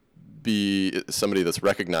he be somebody that's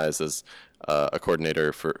recognized as a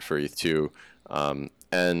coordinator for ETH2,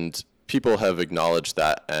 and people have acknowledged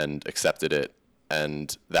that and accepted it,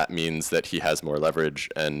 and that means that he has more leverage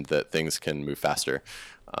and that things can move faster,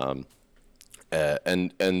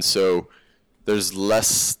 and so there's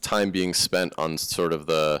less time being spent on sort of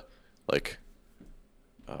the like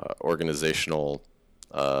organizational.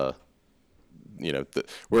 We're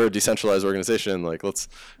a decentralized organization. Like, let's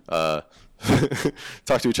talk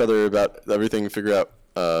to each other about everything, figure out,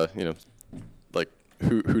 like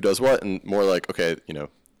who does what, and more like, okay,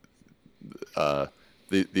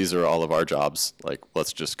 these are all of our jobs. Like,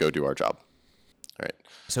 let's just go do our job. All right.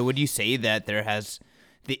 So would you say that there has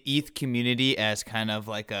the ETH community as kind of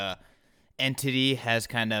like a entity has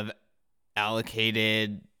kind of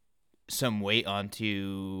allocated some weight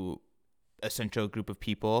onto a central group of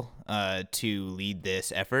people to lead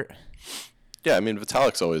this effort? Yeah, I mean,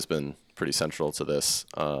 Vitalik's always been pretty central to this,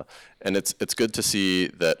 and it's good to see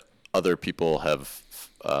that other people have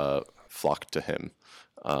flocked to him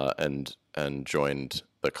and joined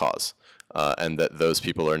the cause, and that those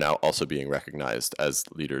people are now also being recognized as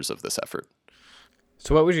leaders of this effort.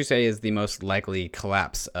 So what would you say is the most likely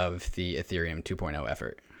collapse of the Ethereum 2.0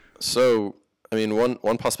 effort? So, I mean,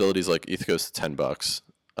 one possibility is like ETH goes to $10,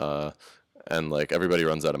 and like everybody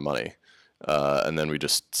runs out of money, and then we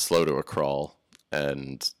just slow to a crawl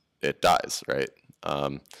and it dies, right?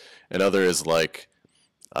 Another is like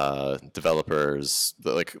developers,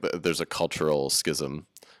 like there's a cultural schism,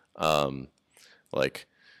 like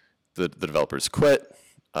the developers quit,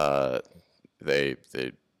 they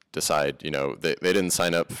decide, they didn't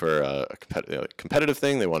sign up for a competitive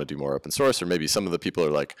thing. They want to do more open source, or maybe some of the people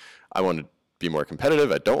are like, I want to be more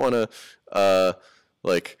competitive. I don't want to, I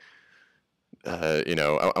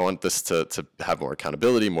want this to have more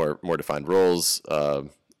accountability, more defined roles,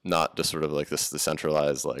 not just sort of like this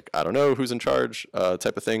decentralized, like, I don't know who's in charge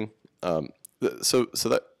type of thing. So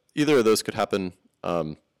that either of those could happen.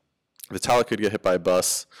 Vitalik could get hit by a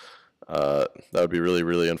bus. That would be really,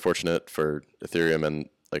 really unfortunate for Ethereum and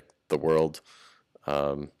like the world.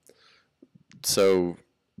 But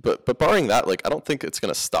barring that, like, I don't think it's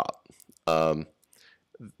going to stop.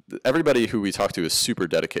 Everybody who we talk to is super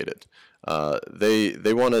dedicated.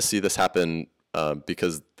 They want to see this happen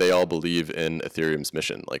because they all believe in Ethereum's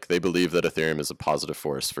mission. Like, they believe that Ethereum is a positive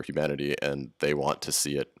force for humanity, and they want to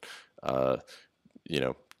see it,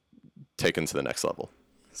 taken to the next level.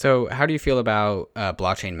 So how do you feel about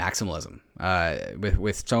blockchain maximalism?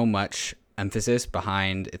 With so much emphasis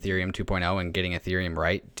behind Ethereum 2.0 and getting Ethereum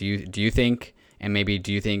right, do you think, and maybe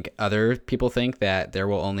do you think other people think, that there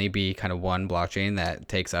will only be kind of one blockchain that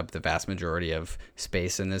takes up the vast majority of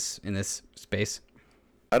space in this space?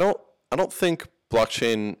 I don't think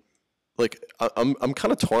blockchain, like, I'm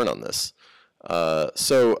kind of torn on this.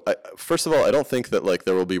 First of all, I don't think that like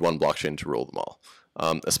there will be one blockchain to rule them all.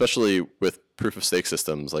 Especially with proof of stake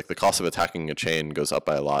systems, like the cost of attacking a chain goes up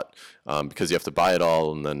by a lot because you have to buy it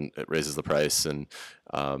all, and then it raises the price and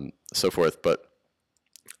so forth. But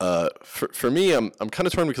for me, I'm kind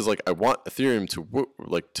of torn because like I want Ethereum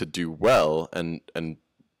to do well and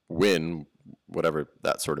win whatever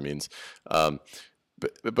that sort of means.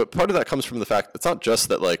 But part of that comes from the fact it's not just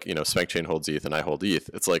that like, Spank Chain holds ETH and I hold ETH.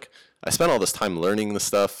 It's like I spent all this time learning this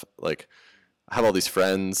stuff. Like I have all these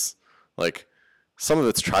friends. Like some of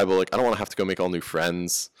it's tribal. Like I don't want to have to go make all new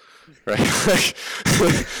friends, right? Like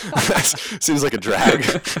that seems like a drag.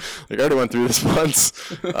 Like I already went through this once.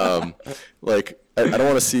 Like I don't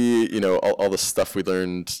want to see all the stuff we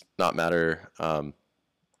learned not matter.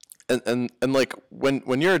 And like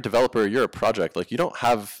when you're a developer, you're a project. Like you don't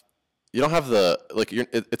have the like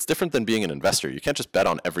it's different than being an investor. You can't just bet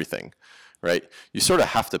on everything, right? You sort of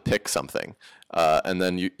have to pick something, and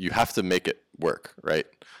then you have to make it work, right?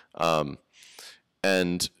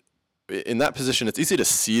 And in that position, it's easy to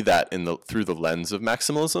see that through the lens of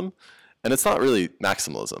maximalism, and it's not really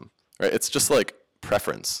maximalism, right? It's just like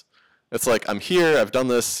preference. It's like I'm here, I've done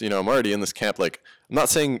this, I'm already in this camp. Like I'm not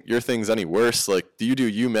saying your thing's any worse. Like do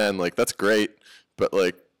you, man? Like that's great, but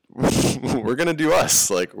like we're gonna do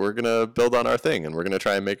us. Like we're gonna build on our thing, and we're gonna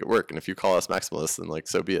try and make it work. And if you call us maximalists, then like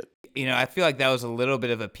so be it. I feel like that was a little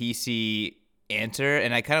bit of a PC answer,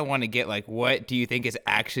 and I kind of want to get like, what do you think is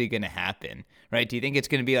actually going to happen, right? Do you think it's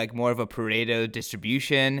going to be like more of a Pareto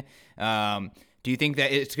distribution? Do you think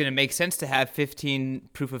that it's going to make sense to have 15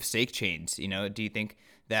 proof of stake chains? Do you think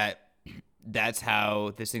that that's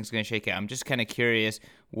how this thing's going to shake out? I'm just kind of curious.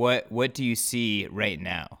 What do you see right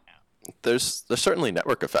now? There's certainly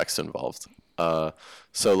network effects involved.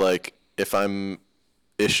 So like if I'm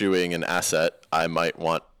issuing an asset, I might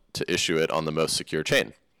want to issue it on the most secure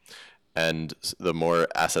chain. And the more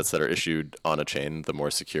assets that are issued on a chain, the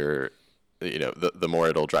more secure, the more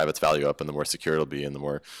it'll drive its value up, and the more secure it'll be, and the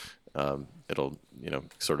more it'll,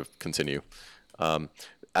 sort of continue.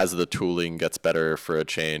 As the tooling gets better for a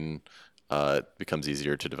chain, it becomes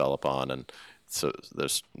easier to develop on, and so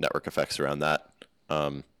there's network effects around that.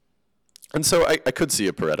 And so I could see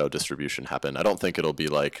a Pareto distribution happen. I don't think it'll be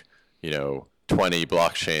like, 20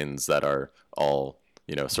 blockchains that are all,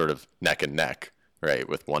 sort of neck and neck, right,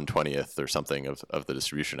 with 1/20th or something of the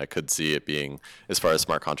distribution. I could see it being, as far as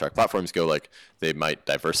smart contract platforms go, like they might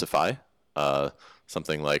diversify,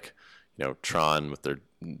 something like, Tron with their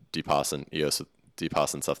DPoS and EOS with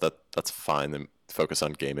DPoS and stuff. That's fine. They focus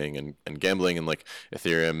on gaming and gambling, and like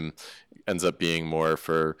Ethereum ends up being more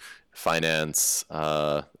for finance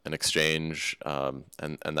and exchange,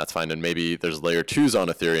 and that's fine. And maybe there's layer 2s on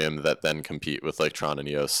Ethereum that then compete with like Tron and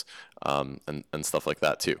EOS, and stuff like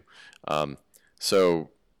that too. So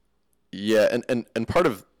yeah, and part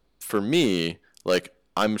of, for me, like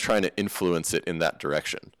I'm trying to influence it in that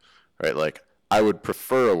direction, right? Like I would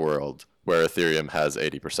prefer a world where Ethereum has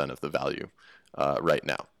 80% of the value right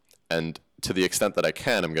now. And to the extent that I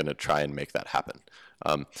can, I'm going to try and make that happen.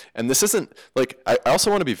 And this isn't like, I also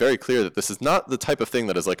want to be very clear that this is not the type of thing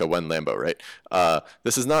that is like a when Lambo, right?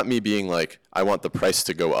 This is not me being like, I want the price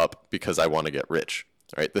to go up because I want to get rich,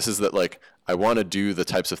 right? This is that like, I want to do the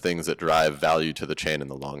types of things that drive value to the chain in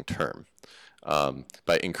the long term,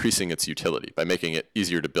 by increasing its utility, by making it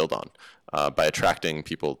easier to build on, by attracting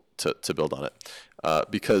people to build on it,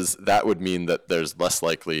 because that would mean that there's less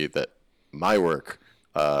likely that my work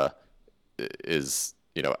is,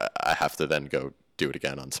 I have to then go do it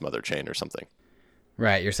again on some other chain or something.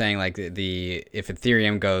 Right. You're saying like if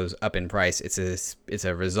Ethereum goes up in price, it's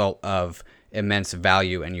a result of immense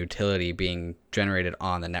value and utility being generated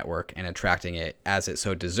on the network and attracting it as it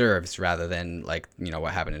so deserves, rather than like,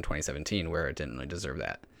 what happened in 2017 where it didn't really deserve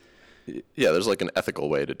that. Yeah, there's like an ethical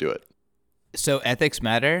way to do it. So ethics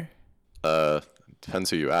matter? Depends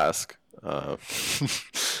who you ask.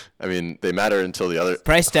 I mean, they matter until the other...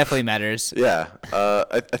 Price definitely matters. Yeah.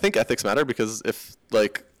 I think ethics matter because if,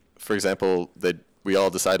 like, for example, we all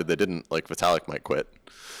decided they didn't, like, Vitalik might quit.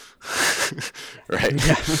 Right?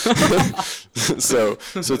 So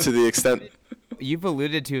to the extent... You've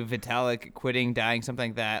alluded to Vitalik quitting, dying,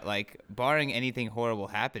 something like that. Like, barring anything horrible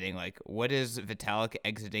happening, like, what does Vitalik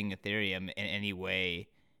exiting Ethereum in any way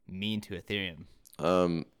mean to Ethereum?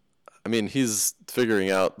 I mean, he's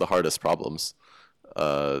figuring out the hardest problems.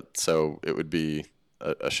 So it would be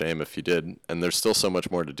a shame if he did. And there's still so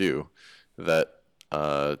much more to do that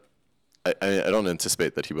I don't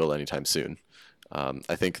anticipate that he will anytime soon.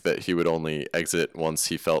 I think that he would only exit once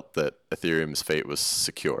he felt that Ethereum's fate was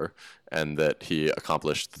secure and that he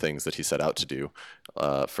accomplished the things that he set out to do.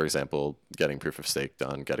 For example, getting proof of stake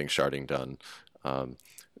done, getting sharding done, all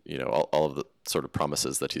of the sort of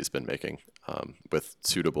promises that he's been making with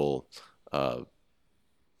suitable,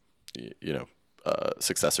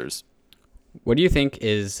 successors. What do you think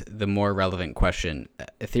is the more relevant question,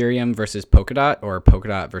 Ethereum versus Polkadot or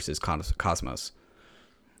Polkadot versus Cosmos?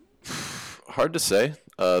 Hard to say.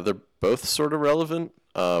 They're both sort of relevant.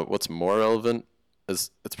 what's more relevant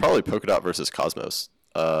is it's probably Polkadot versus Cosmos.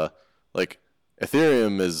 Like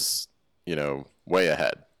Ethereum is, way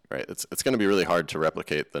ahead, right? It's going to be really hard to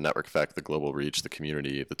replicate the network effect, the global reach, the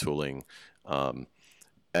community, the tooling,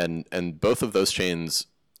 and both of those chains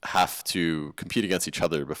have to compete against each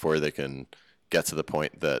other before they can get to the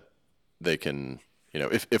point that they can,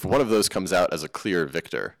 if one of those comes out as a clear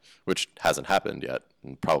victor, which hasn't happened yet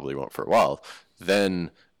and probably won't for a while, then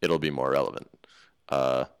it'll be more relevant.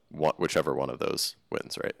 Whichever one of those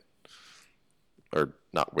wins, right? Or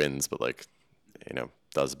not wins, but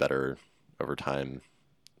does better over time,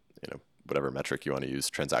 whatever metric you want to use,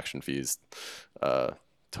 transaction fees,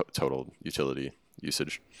 total utility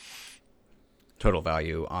usage. Total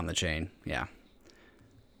value on the chain. Yeah.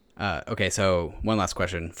 Okay, so one last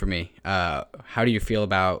question for me. How do you feel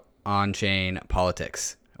about on-chain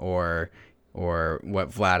politics or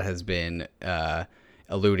what Vlad has been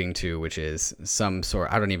alluding to, which is some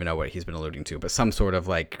sort, I don't even know what he's been alluding to, but some sort of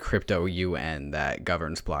like crypto UN that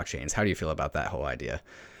governs blockchains. How do you feel about that whole idea?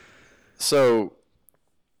 So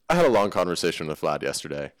I had a long conversation with Vlad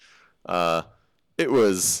yesterday. It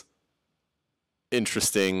was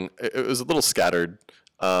interesting. It was a little scattered.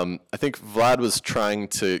 I think Vlad was trying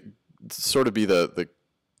to sort of be he's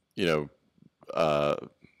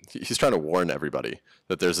trying to warn everybody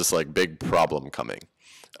that there's this like big problem coming.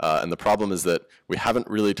 And the problem is that we haven't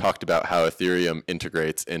really talked about how Ethereum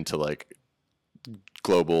integrates into like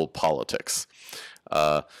global politics.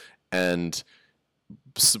 And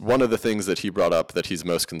one of the things that he brought up that he's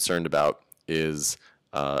most concerned about is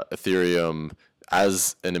Ethereum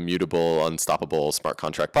as an immutable, unstoppable smart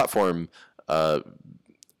contract platform.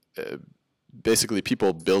 Basically,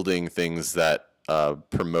 people building things that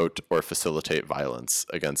promote or facilitate violence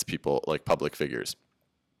against people, like public figures.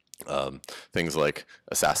 Things like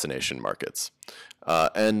assassination markets,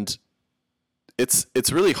 and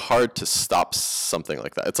it's really hard to stop something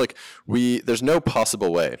like that. It's like there's no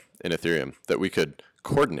possible way in Ethereum that we could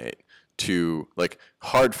coordinate to like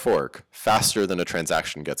hard fork faster than a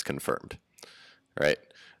transaction gets confirmed, right?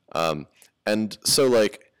 And so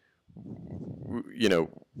like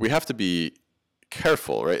we have to be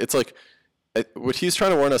careful, right? It's like what he's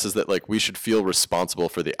trying to warn us is that like we should feel responsible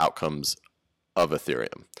for the outcomes of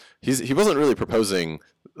Ethereum. He wasn't really proposing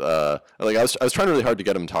I was trying really hard to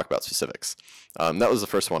get him to talk about specifics. That was the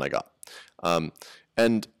first one I got.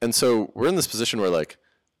 And so we're in this position where like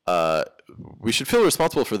we should feel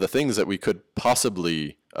responsible for the things that we could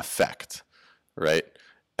possibly affect, right?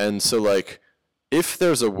 And so like if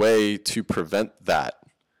there's a way to prevent that,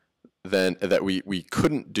 then that we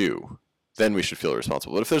couldn't do, then we should feel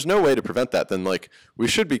responsible. But if there's no way to prevent that, then like we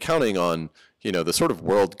should be counting on the sort of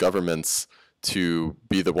world governments to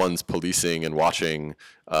be the ones policing and watching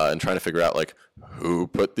and trying to figure out like who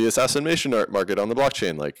put the assassination market on the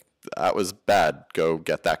blockchain. Like that was bad. Go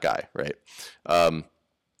get that guy, right?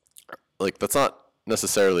 Like that's not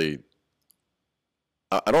necessarily.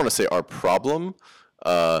 I don't want to say our problem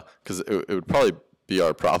because it would probably be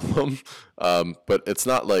our problem, but it's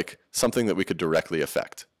not like something that we could directly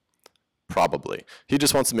affect. Probably, he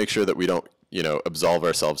just wants to make sure that we don't absolve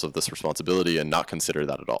ourselves of this responsibility and not consider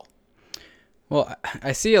that at all. Well,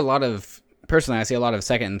 I see a lot of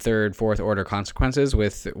second and third, fourth order consequences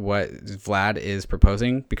with what Vlad is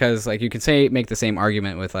proposing, because like you could make the same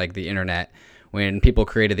argument with like the internet. When people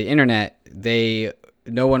created the internet,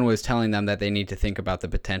 no one was telling them that they need to think about the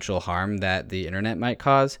potential harm that the internet might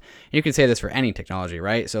cause. And you can say this for any technology,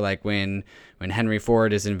 right? So like when Henry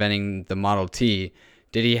Ford is inventing the Model T,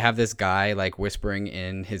 did he have this guy like whispering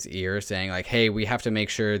in his ear saying like, hey, we have to make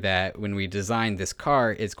sure that when we design this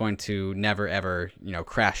car, it's going to never ever,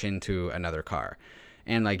 crash into another car.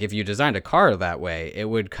 And like if you designed a car that way, it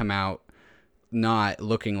would come out not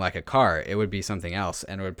looking like a car. It would be something else,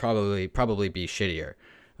 and it would probably be shittier.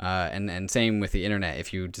 And same with the internet.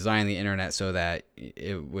 If you design the internet so that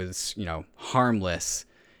it was, harmless,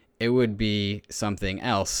 it would be something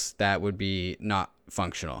else that would be not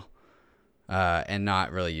functional. And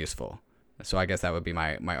not really useful. So I guess that would be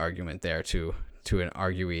my argument there to an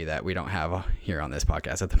arguee that we don't have here on this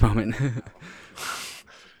podcast at the moment.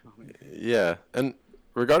 Yeah, and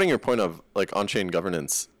regarding your point of like on-chain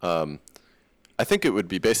governance, I think it would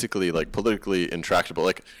be basically like politically intractable,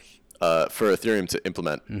 like for Ethereum to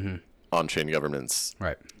implement on-chain governance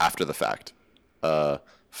right after the fact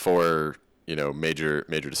for major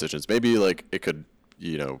decisions. Maybe like it could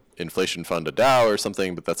inflation fund a DAO or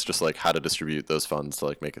something, but that's just like how to distribute those funds to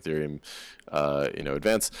like make Ethereum,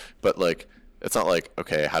 advance. But like, it's not like,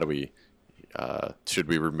 okay, how do we, should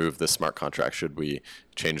we remove this smart contract? Should we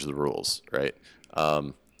change the rules? Right.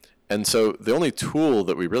 And so the only tool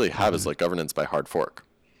that we really have is like governance by hard fork,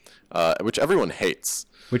 which everyone hates.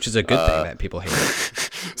 Which is a good thing that people hate.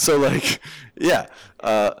 So like, yeah,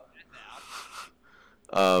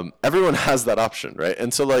 everyone has that option, right?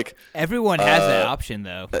 And so like Everyone has that option,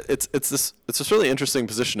 though. it's this really interesting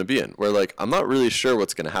position to be in, where like I'm not really sure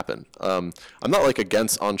what's going to happen. I'm not like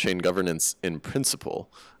against on-chain governance in principle,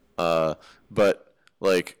 but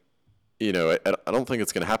like, you know, I don't think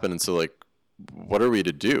it's going to happen. And so like, what are we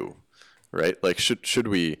to do? Right? Like, should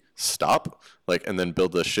we stop, like, and then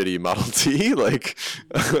build a shitty Model T, like,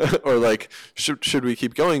 or like, should we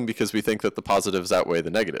keep going because we think that the positives outweigh the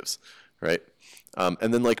negatives, right?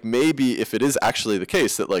 And then like maybe if it is actually the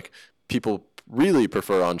case that like people really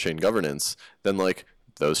prefer on-chain governance, then like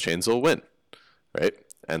those chains will win, right?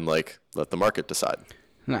 And like let the market decide.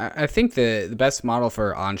 I think the best model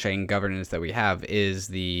for on-chain governance that we have is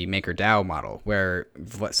the MakerDAO model, where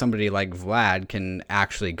somebody like Vlad can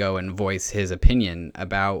actually go and voice his opinion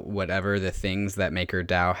about whatever the things that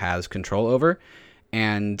MakerDAO has control over.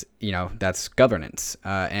 And, you know, that's governance.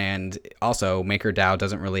 And also, MakerDAO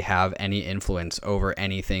doesn't really have any influence over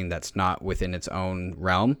anything that's not within its own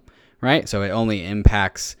realm, right? So it only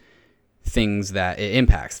impacts things that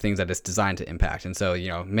it's designed to impact. And so, you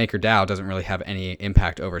know, MakerDAO doesn't really have any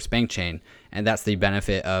impact over SpankChain, and that's the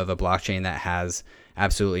benefit of a blockchain that has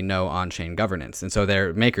absolutely no on-chain governance. And so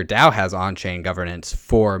MakerDAO has on-chain governance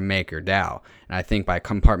for MakerDAO. And I think by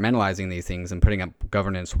compartmentalizing these things and putting up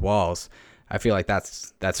governance walls, I feel like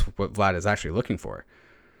that's what Vlad is actually looking for.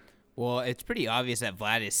 Well, it's pretty obvious that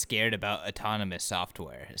Vlad is scared about autonomous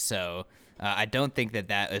software. So I don't think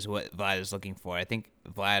that is what Vlad is looking for. I think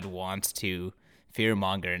Vlad wants to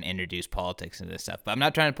fearmonger and introduce politics into this stuff. But I'm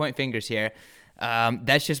not trying to point fingers here.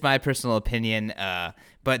 That's just my personal opinion.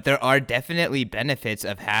 But there are definitely benefits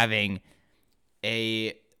of having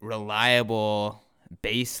a reliable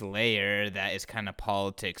base layer that is kind of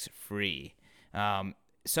politics free.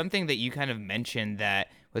 Something that you kind of mentioned that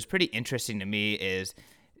was pretty interesting to me is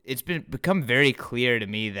it's become very clear to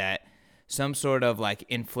me that some sort of like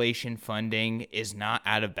inflation funding is not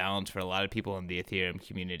out of balance for a lot of people in the Ethereum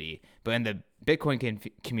community. But in the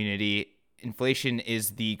Bitcoin community, inflation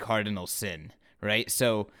is the cardinal sin, right?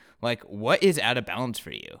 So like, what is out of balance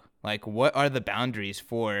for you? Like, what are the boundaries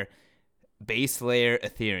for base layer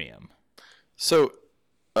Ethereum? So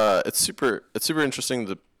it's super interesting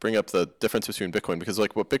to bring up the difference between Bitcoin, because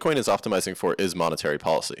like what Bitcoin is optimizing for is monetary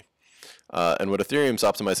policy. And what Ethereum's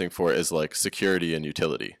optimizing for is like security and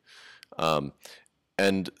utility.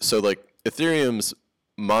 And so like Ethereum's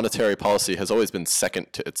monetary policy has always been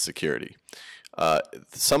second to its security.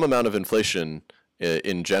 Some amount of inflation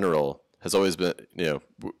in general has always been, you know,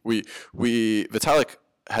 Vitalik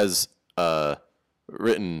has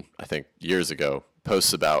written, I think years ago,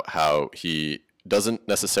 posts about how he doesn't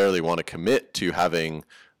necessarily want to commit to having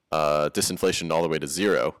disinflation all the way to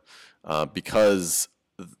zero because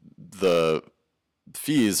the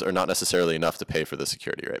fees are not necessarily enough to pay for the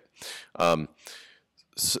security, right?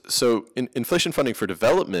 So inflation funding for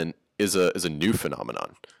development is a new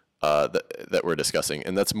phenomenon that we're discussing,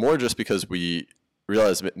 and that's more just because we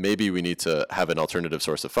realize maybe we need to have an alternative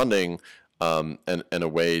source of funding and a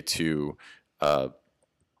way to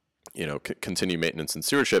continue maintenance and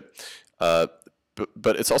stewardship.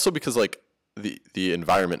 But it's also because like the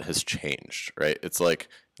environment has changed, right? It's like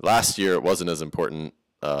last year it wasn't as important.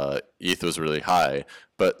 ETH was really high,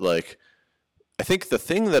 but like I think the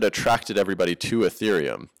thing that attracted everybody to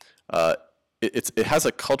Ethereum, it has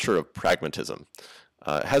a culture of pragmatism.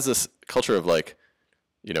 It has this culture of like,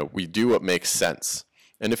 you know, we do what makes sense,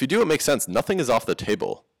 and if you do what makes sense, nothing is off the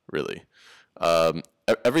table really.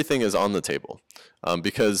 Everything is on the table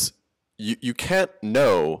because you can't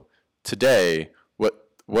know today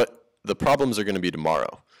what the problems are going to be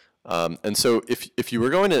tomorrow. And so if you were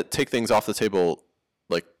going to take things off the table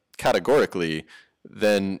like categorically,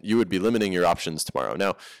 then you would be limiting your options tomorrow.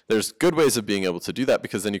 Now, there's good ways of being able to do that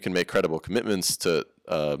because then you can make credible commitments to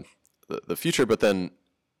the future, but then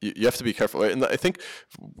you have to be careful. And I think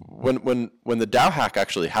when the DAO hack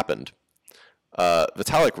actually happened,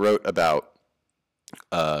 Vitalik wrote about,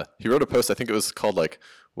 he wrote a post, I think it was called like,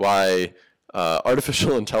 why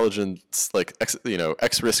artificial intelligence, like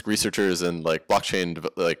X-risk researchers and like blockchain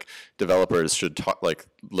developers should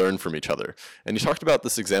learn from each other. And he talked about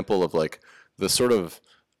this example of like the sort of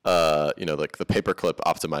like the paperclip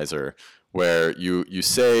optimizer, where you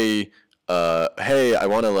say, hey, I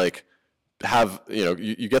want to like have,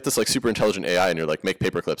 you get this like super intelligent AI and you're like, make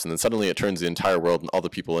paperclips, and then suddenly it turns the entire world and all the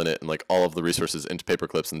people in it and like all of the resources into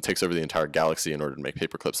paperclips and takes over the entire galaxy in order to make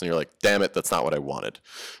paperclips, and you're like, damn it, that's not what I wanted.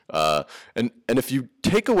 And if you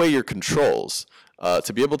take away your controls,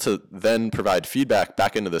 to be able to then provide feedback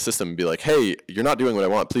back into the system and be like, hey, you're not doing what I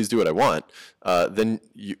want, please do what I want, then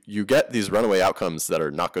you get these runaway outcomes that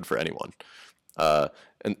are not good for anyone.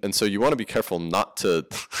 And so you want to be careful not to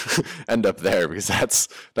end up there, because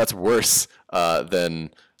that's worse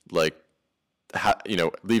than like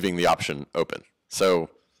leaving the option open. So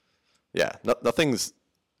yeah, nothing's,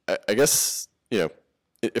 I guess,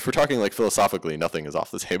 if we're talking like philosophically, nothing is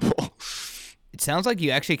off the table. It sounds like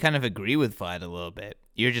you actually kind of agree with Vlad a little bit.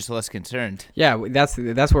 You're just less concerned. Yeah, that's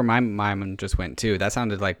where my mind just went too. That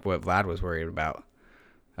sounded like what Vlad was worried about.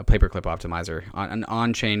 A paperclip optimizer, an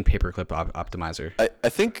on-chain paperclip optimizer. I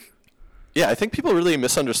think people really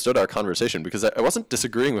misunderstood our conversation, because I wasn't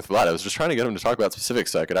disagreeing with Vlad. I was just trying to get him to talk about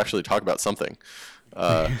specifics so I could actually talk about something.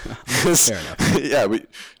 Fair enough. Yeah,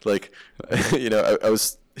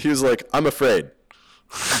 he was like, I'm afraid.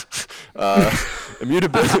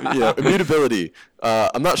 Immutability.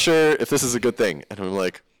 I'm not sure if this is a good thing. And I'm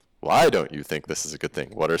like, why don't you think this is a good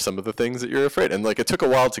thing? What are some of the things that you're afraid? And like, it took a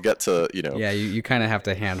while to get to, Yeah, you kind of have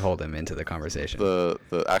to handhold him into the conversation.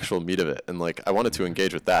 The actual meat of it. And like, I wanted to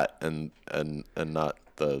engage with that and not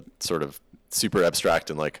the sort of super abstract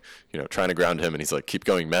and like, trying to ground him, and he's like, keep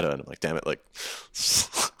going meta. And I'm like, damn it, like,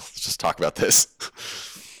 let's just talk about this.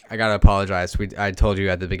 I gotta apologize. I told you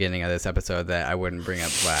at the beginning of this episode that I wouldn't bring up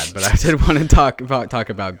Vlad, but I did want to talk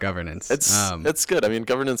about governance. It's good. I mean,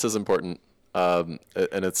 governance is important, and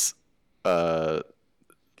it's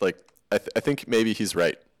like I think maybe he's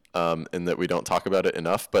right in that we don't talk about it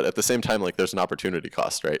enough. But at the same time, like, there's an opportunity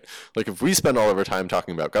cost, right? Like, if we spend all of our time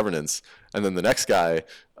talking about governance, and then the next guy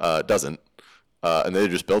doesn't, and they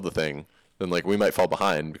just build the thing, then like we might fall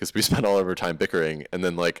behind because we spent all of our time bickering, and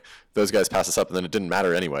then like those guys pass us up, and then it didn't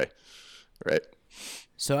matter anyway, right?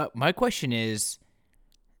 So my question is,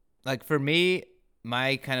 like, for me,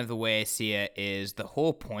 my kind of the way I see it is the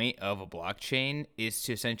whole point of a blockchain is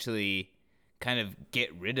to essentially kind of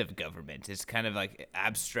get rid of government. It's kind of like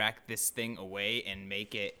abstract this thing away and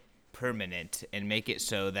make it permanent and make it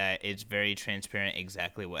so that it's very transparent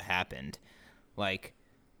exactly what happened. Like,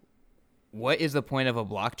 what is the point of a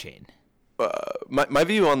blockchain? My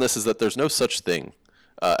view on this is that there's no such thing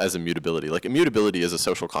as immutability. Like, immutability is a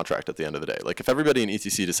social contract at the end of the day. Like, if everybody in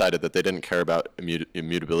ETC decided that they didn't care about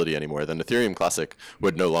immutability anymore, then Ethereum Classic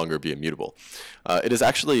would no longer be immutable. It is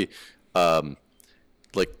actually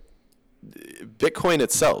like Bitcoin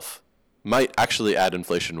itself might actually add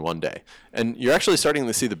inflation one day. And you're actually starting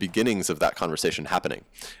to see the beginnings of that conversation happening.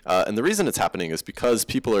 And the reason it's happening is because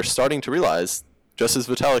people are starting to realize, just as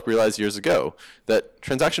Vitalik realized years ago, that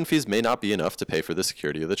transaction fees may not be enough to pay for the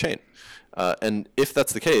security of the chain. And if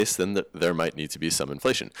that's the case, then there might need to be some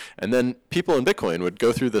inflation. And then people in Bitcoin would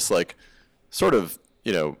go through this like sort of,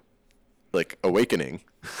 like awakening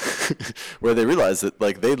where they realize that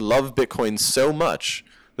like they love Bitcoin so much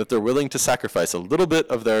that they're willing to sacrifice a little bit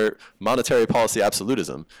of their monetary policy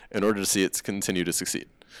absolutism in order to see it continue to succeed.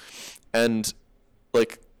 And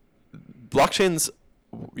like blockchains,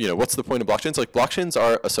 what's the point of blockchains? Like, blockchains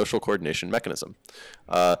are a social coordination mechanism.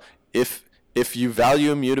 If you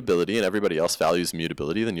value immutability and everybody else values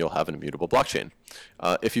immutability, then you'll have an immutable blockchain.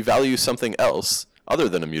 If you value something else other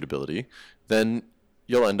than immutability, then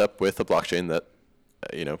you'll end up with a blockchain that,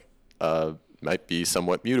 might be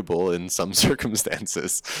somewhat mutable in some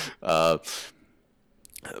circumstances. But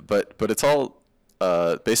it's all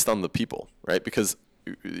based on the people, right? Because,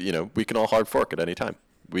 we can all hard fork at any time.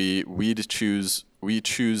 We choose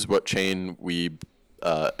what chain we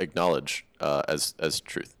acknowledge as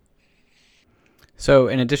truth. So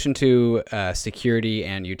in addition to security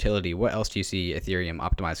and utility, what else do you see Ethereum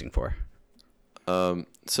optimizing for?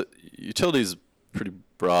 So utility is pretty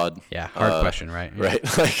broad. Yeah, hard question, right? Yeah.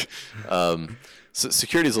 Right. Like, so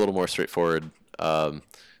security is a little more straightforward.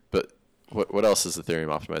 But what else is Ethereum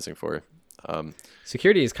optimizing for?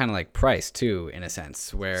 Security is kind of like price too, in a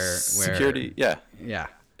sense, where security, yeah.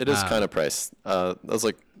 It is kind of price. That's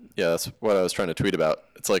what I was trying to tweet about.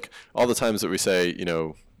 It's like all the times that we say,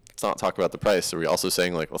 let's not talk about the price. Are we also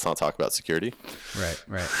saying like, let's not talk about security? Right.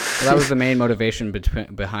 Well, that was the main motivation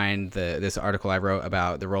behind this article I wrote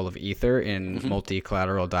about the role of Ether in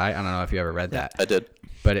multi-collateral DAI. I don't know if you ever read that. I did.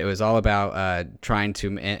 But it was all about trying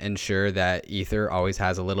to ensure that Ether always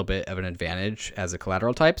has a little bit of an advantage as a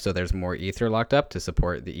collateral type. So there's more Ether locked up to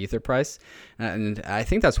support the Ether price. And I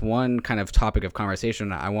think that's one kind of topic of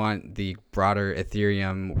conversation I want the broader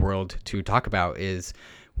Ethereum world to talk about is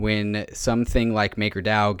when something like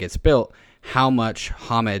MakerDAO gets built, how much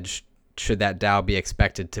homage should that DAO be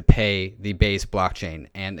expected to pay the base blockchain?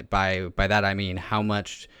 And by that, I mean, how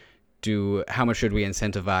much how much should we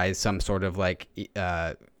incentivize some sort of like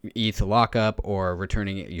ETH lockup or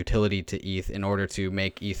returning utility to ETH in order to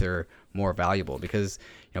make Ether more valuable? Because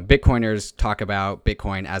Bitcoiners talk about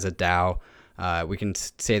Bitcoin as a DAO. We can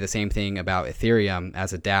say the same thing about Ethereum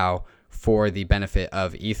as a DAO for the benefit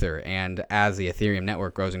of Ether. And as the Ethereum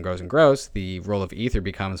network grows and grows and grows, the role of Ether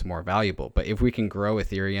becomes more valuable. But if we can grow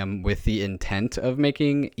Ethereum with the intent of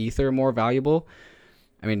making Ether more valuable,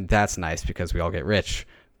 I mean, that's nice because we all get rich.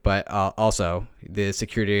 But also, the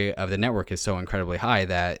security of the network is so incredibly high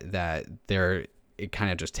that it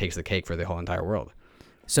kind of just takes the cake for the whole entire world.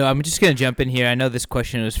 So I'm just going to jump in here. I know this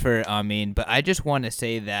question was for Amin, but I just want to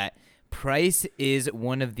say that price is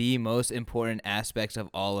one of the most important aspects of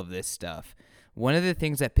all of this stuff. One of the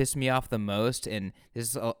things that pissed me off the most, and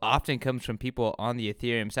this often comes from people on the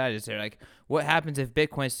Ethereum side, is they're like, what happens if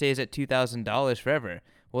Bitcoin stays at $2,000 forever?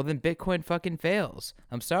 Well, then Bitcoin fucking fails.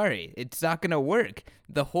 I'm sorry. It's not going to work.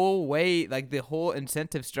 The whole way, like the whole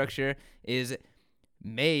incentive structure is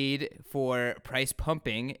made for price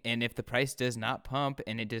pumping. And if the price does not pump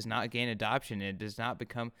and it does not gain adoption, and it does not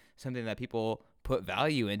become something that people put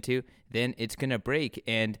value into, then it's going to break.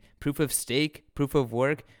 And proof of stake, proof of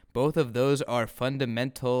work, both of those are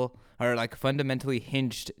fundamentally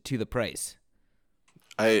hinged to the price.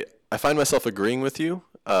 I find myself agreeing with you.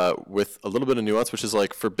 With a little bit of nuance, which is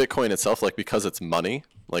like for Bitcoin itself, like because it's money,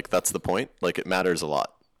 like that's the point. Like it matters a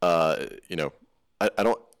lot. I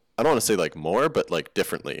don't want to say like more, but like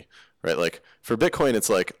differently, right? Like for Bitcoin, it's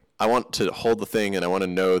like I want to hold the thing and I want to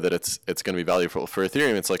know that it's going to be valuable. For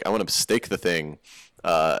Ethereum, it's like I want to stake the thing,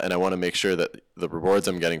 and I want to make sure that the rewards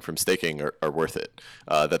I'm getting from staking are worth it.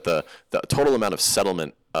 That the total amount of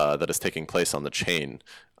settlement that is taking place on the chain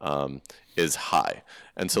is high.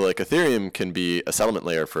 And so like Ethereum can be a settlement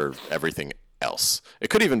layer for everything else. It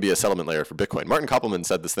could even be a settlement layer for Bitcoin. Martin Koppelman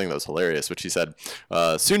said this thing that was hilarious, which he said,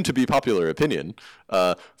 soon to be popular opinion,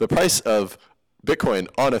 the price of Bitcoin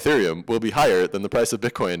on Ethereum will be higher than the price of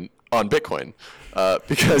Bitcoin on Bitcoin,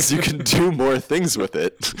 because you can do more things with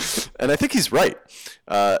it. And I think he's right.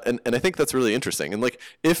 And I think that's really interesting. And like,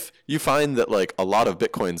 if you find that like a lot of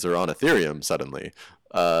Bitcoins are on Ethereum suddenly,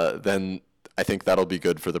 then I think that'll be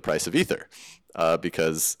good for the price of Ether,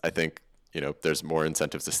 because I think, there's more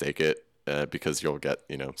incentives to stake it, because you'll get,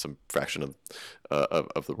 some fraction of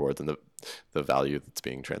the rewards and the value that's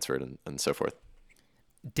being transferred and so forth.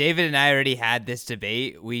 David and I already had this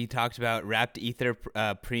debate. We talked about wrapped Ether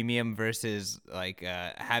premium versus like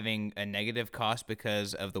having a negative cost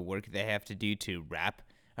because of the work they have to do to wrap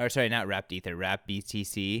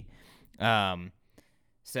BTC.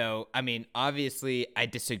 So, I mean, obviously I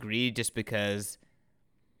disagree just because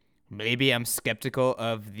maybe I'm skeptical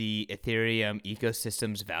of the Ethereum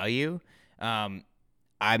ecosystem's value. I'm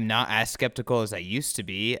not as skeptical as I used to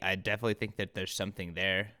be. I definitely think that there's something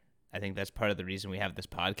there. I think that's part of the reason we have this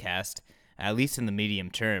podcast, at least in the medium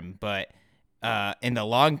term. But in the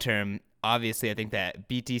long term, obviously, I think that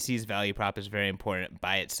BTC's value prop is very important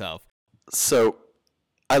by itself. So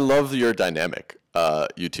I love your dynamic,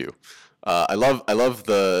 you two. I love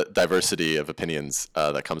the diversity of opinions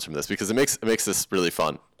that comes from this, because it makes this really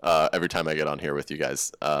fun every time I get on here with you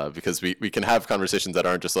guys, because we can have conversations that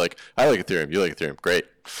aren't just like, I like Ethereum, you like Ethereum, great,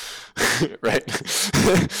 right?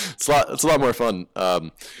 It's a lot more fun.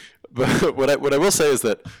 But what I will say is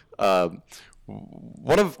that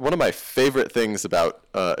one of my favorite things about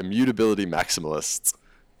immutability maximalists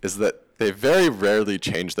is that they very rarely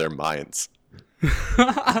change their minds.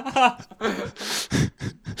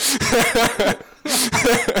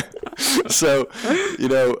 So,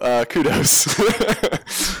 kudos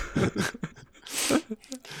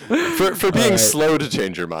for being slow to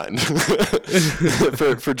change your mind,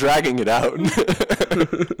 for dragging it out.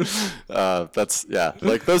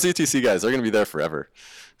 Like those ETC guys, they're gonna be there forever.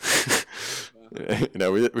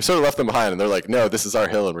 We sort of left them behind, and they're like, no, this is our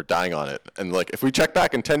hill, and we're dying on it. And like, if we check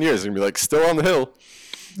back in 10 years, they're gonna be like, still on the hill.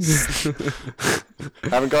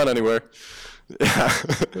 Haven't gone anywhere. Yeah.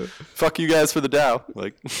 Fuck you guys for the DAO.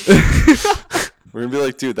 Like, we're gonna be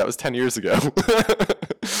like, dude, that was 10 years ago.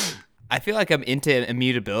 I feel like I'm into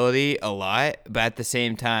immutability a lot, but at the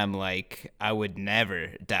same time, like, I would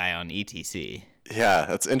never die on ETC. Yeah,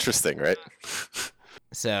 that's interesting, right?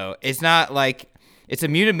 So it's not like it's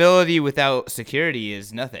immutability without security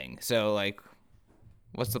is nothing. So like,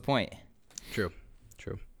 what's the point? True.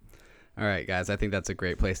 All right, guys, I think that's a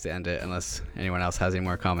great place to end it, unless anyone else has any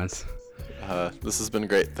more comments. This has been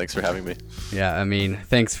great. Thanks for having me. Yeah, I mean,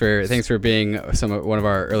 thanks for being one of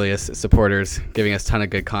our earliest supporters, giving us a ton of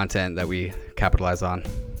good content that we capitalize on.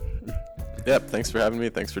 Yep. Thanks for having me.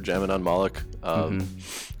 Thanks for jamming on Moloch.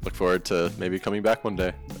 Look forward to maybe coming back one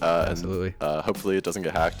day. Absolutely. And, hopefully it doesn't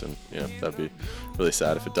get hacked, and that'd be really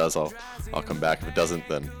sad. If it does, I'll come back. If it doesn't,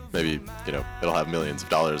 then maybe it'll have millions of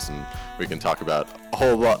dollars, and we can talk about a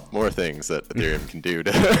whole lot more things that Ethereum can do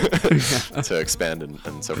to expand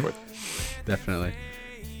and so forth. Definitely.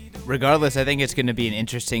 Regardless, I think it's going to be an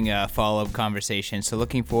interesting follow-up conversation. So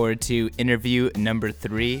looking forward to interview number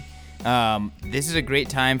 3. This is a great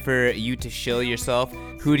time for you to shill yourself.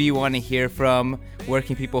 Who do you want to hear from? Where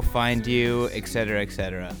can people find you, et cetera, et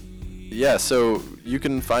cetera? Yeah, so you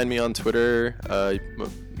can find me on Twitter.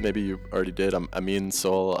 Maybe you already did. I'm Amin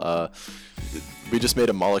Sol. We just made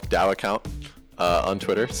a Moloch DAO account on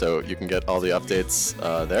Twitter, so you can get all the updates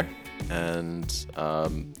there. And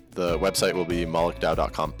the website will be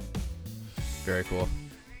molochdao.com. Very cool.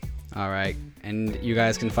 All right. And you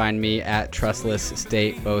guys can find me at Trustless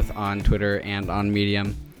State, both on Twitter and on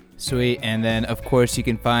Medium. Sweet. And then, of course, you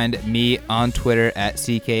can find me on Twitter at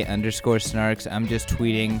CK_snarks. I'm just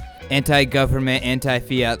tweeting anti-government,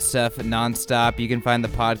 anti-fiat stuff nonstop. You can find the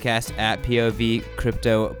podcast at POV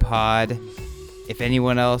Crypto Pod. If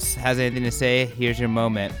anyone else has anything to say, here's your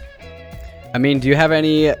moment. I mean, do you have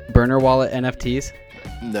any burner wallet NFTs?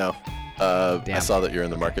 No. I saw that you're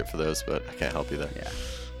in the market for those, but I can't help you there. Yeah.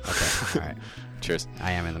 Okay. All right. Cheers.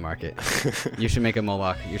 I am in the market. You should make a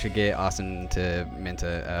Moloch. You should get Austin to mint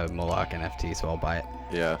a Moloch NFT, so I'll buy it.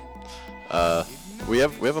 Yeah. We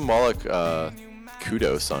have a Moloch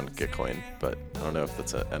Kudos on Gitcoin, but I don't know if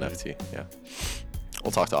that's an NFT. Yeah.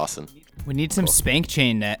 We'll talk to Austin. We need some Spank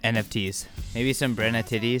Chain NFTs. Maybe some Brenna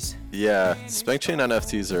titties. Yeah. Spank Chain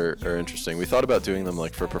NFTs are interesting. We thought about doing them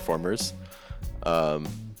like for performers.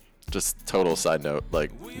 Just total side note,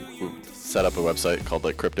 like we set up a website called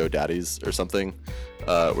like Crypto Daddies or something,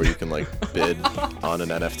 where you can like bid on an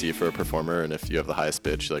NFT for a performer, and if you have the highest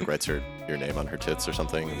bid, she like writes your name on her tits or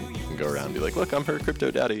something, and you can go around and be like, look, I'm her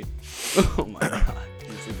crypto daddy. Oh my god.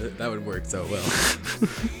 That would work so well.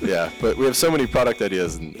 Yeah, but we have so many product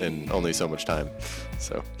ideas in only so much time.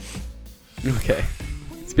 So. Okay.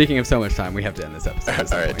 Speaking of so much time, we have to end this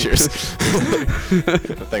episode. All right, cheers.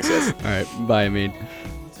 Thanks, guys. All right, bye, Amin.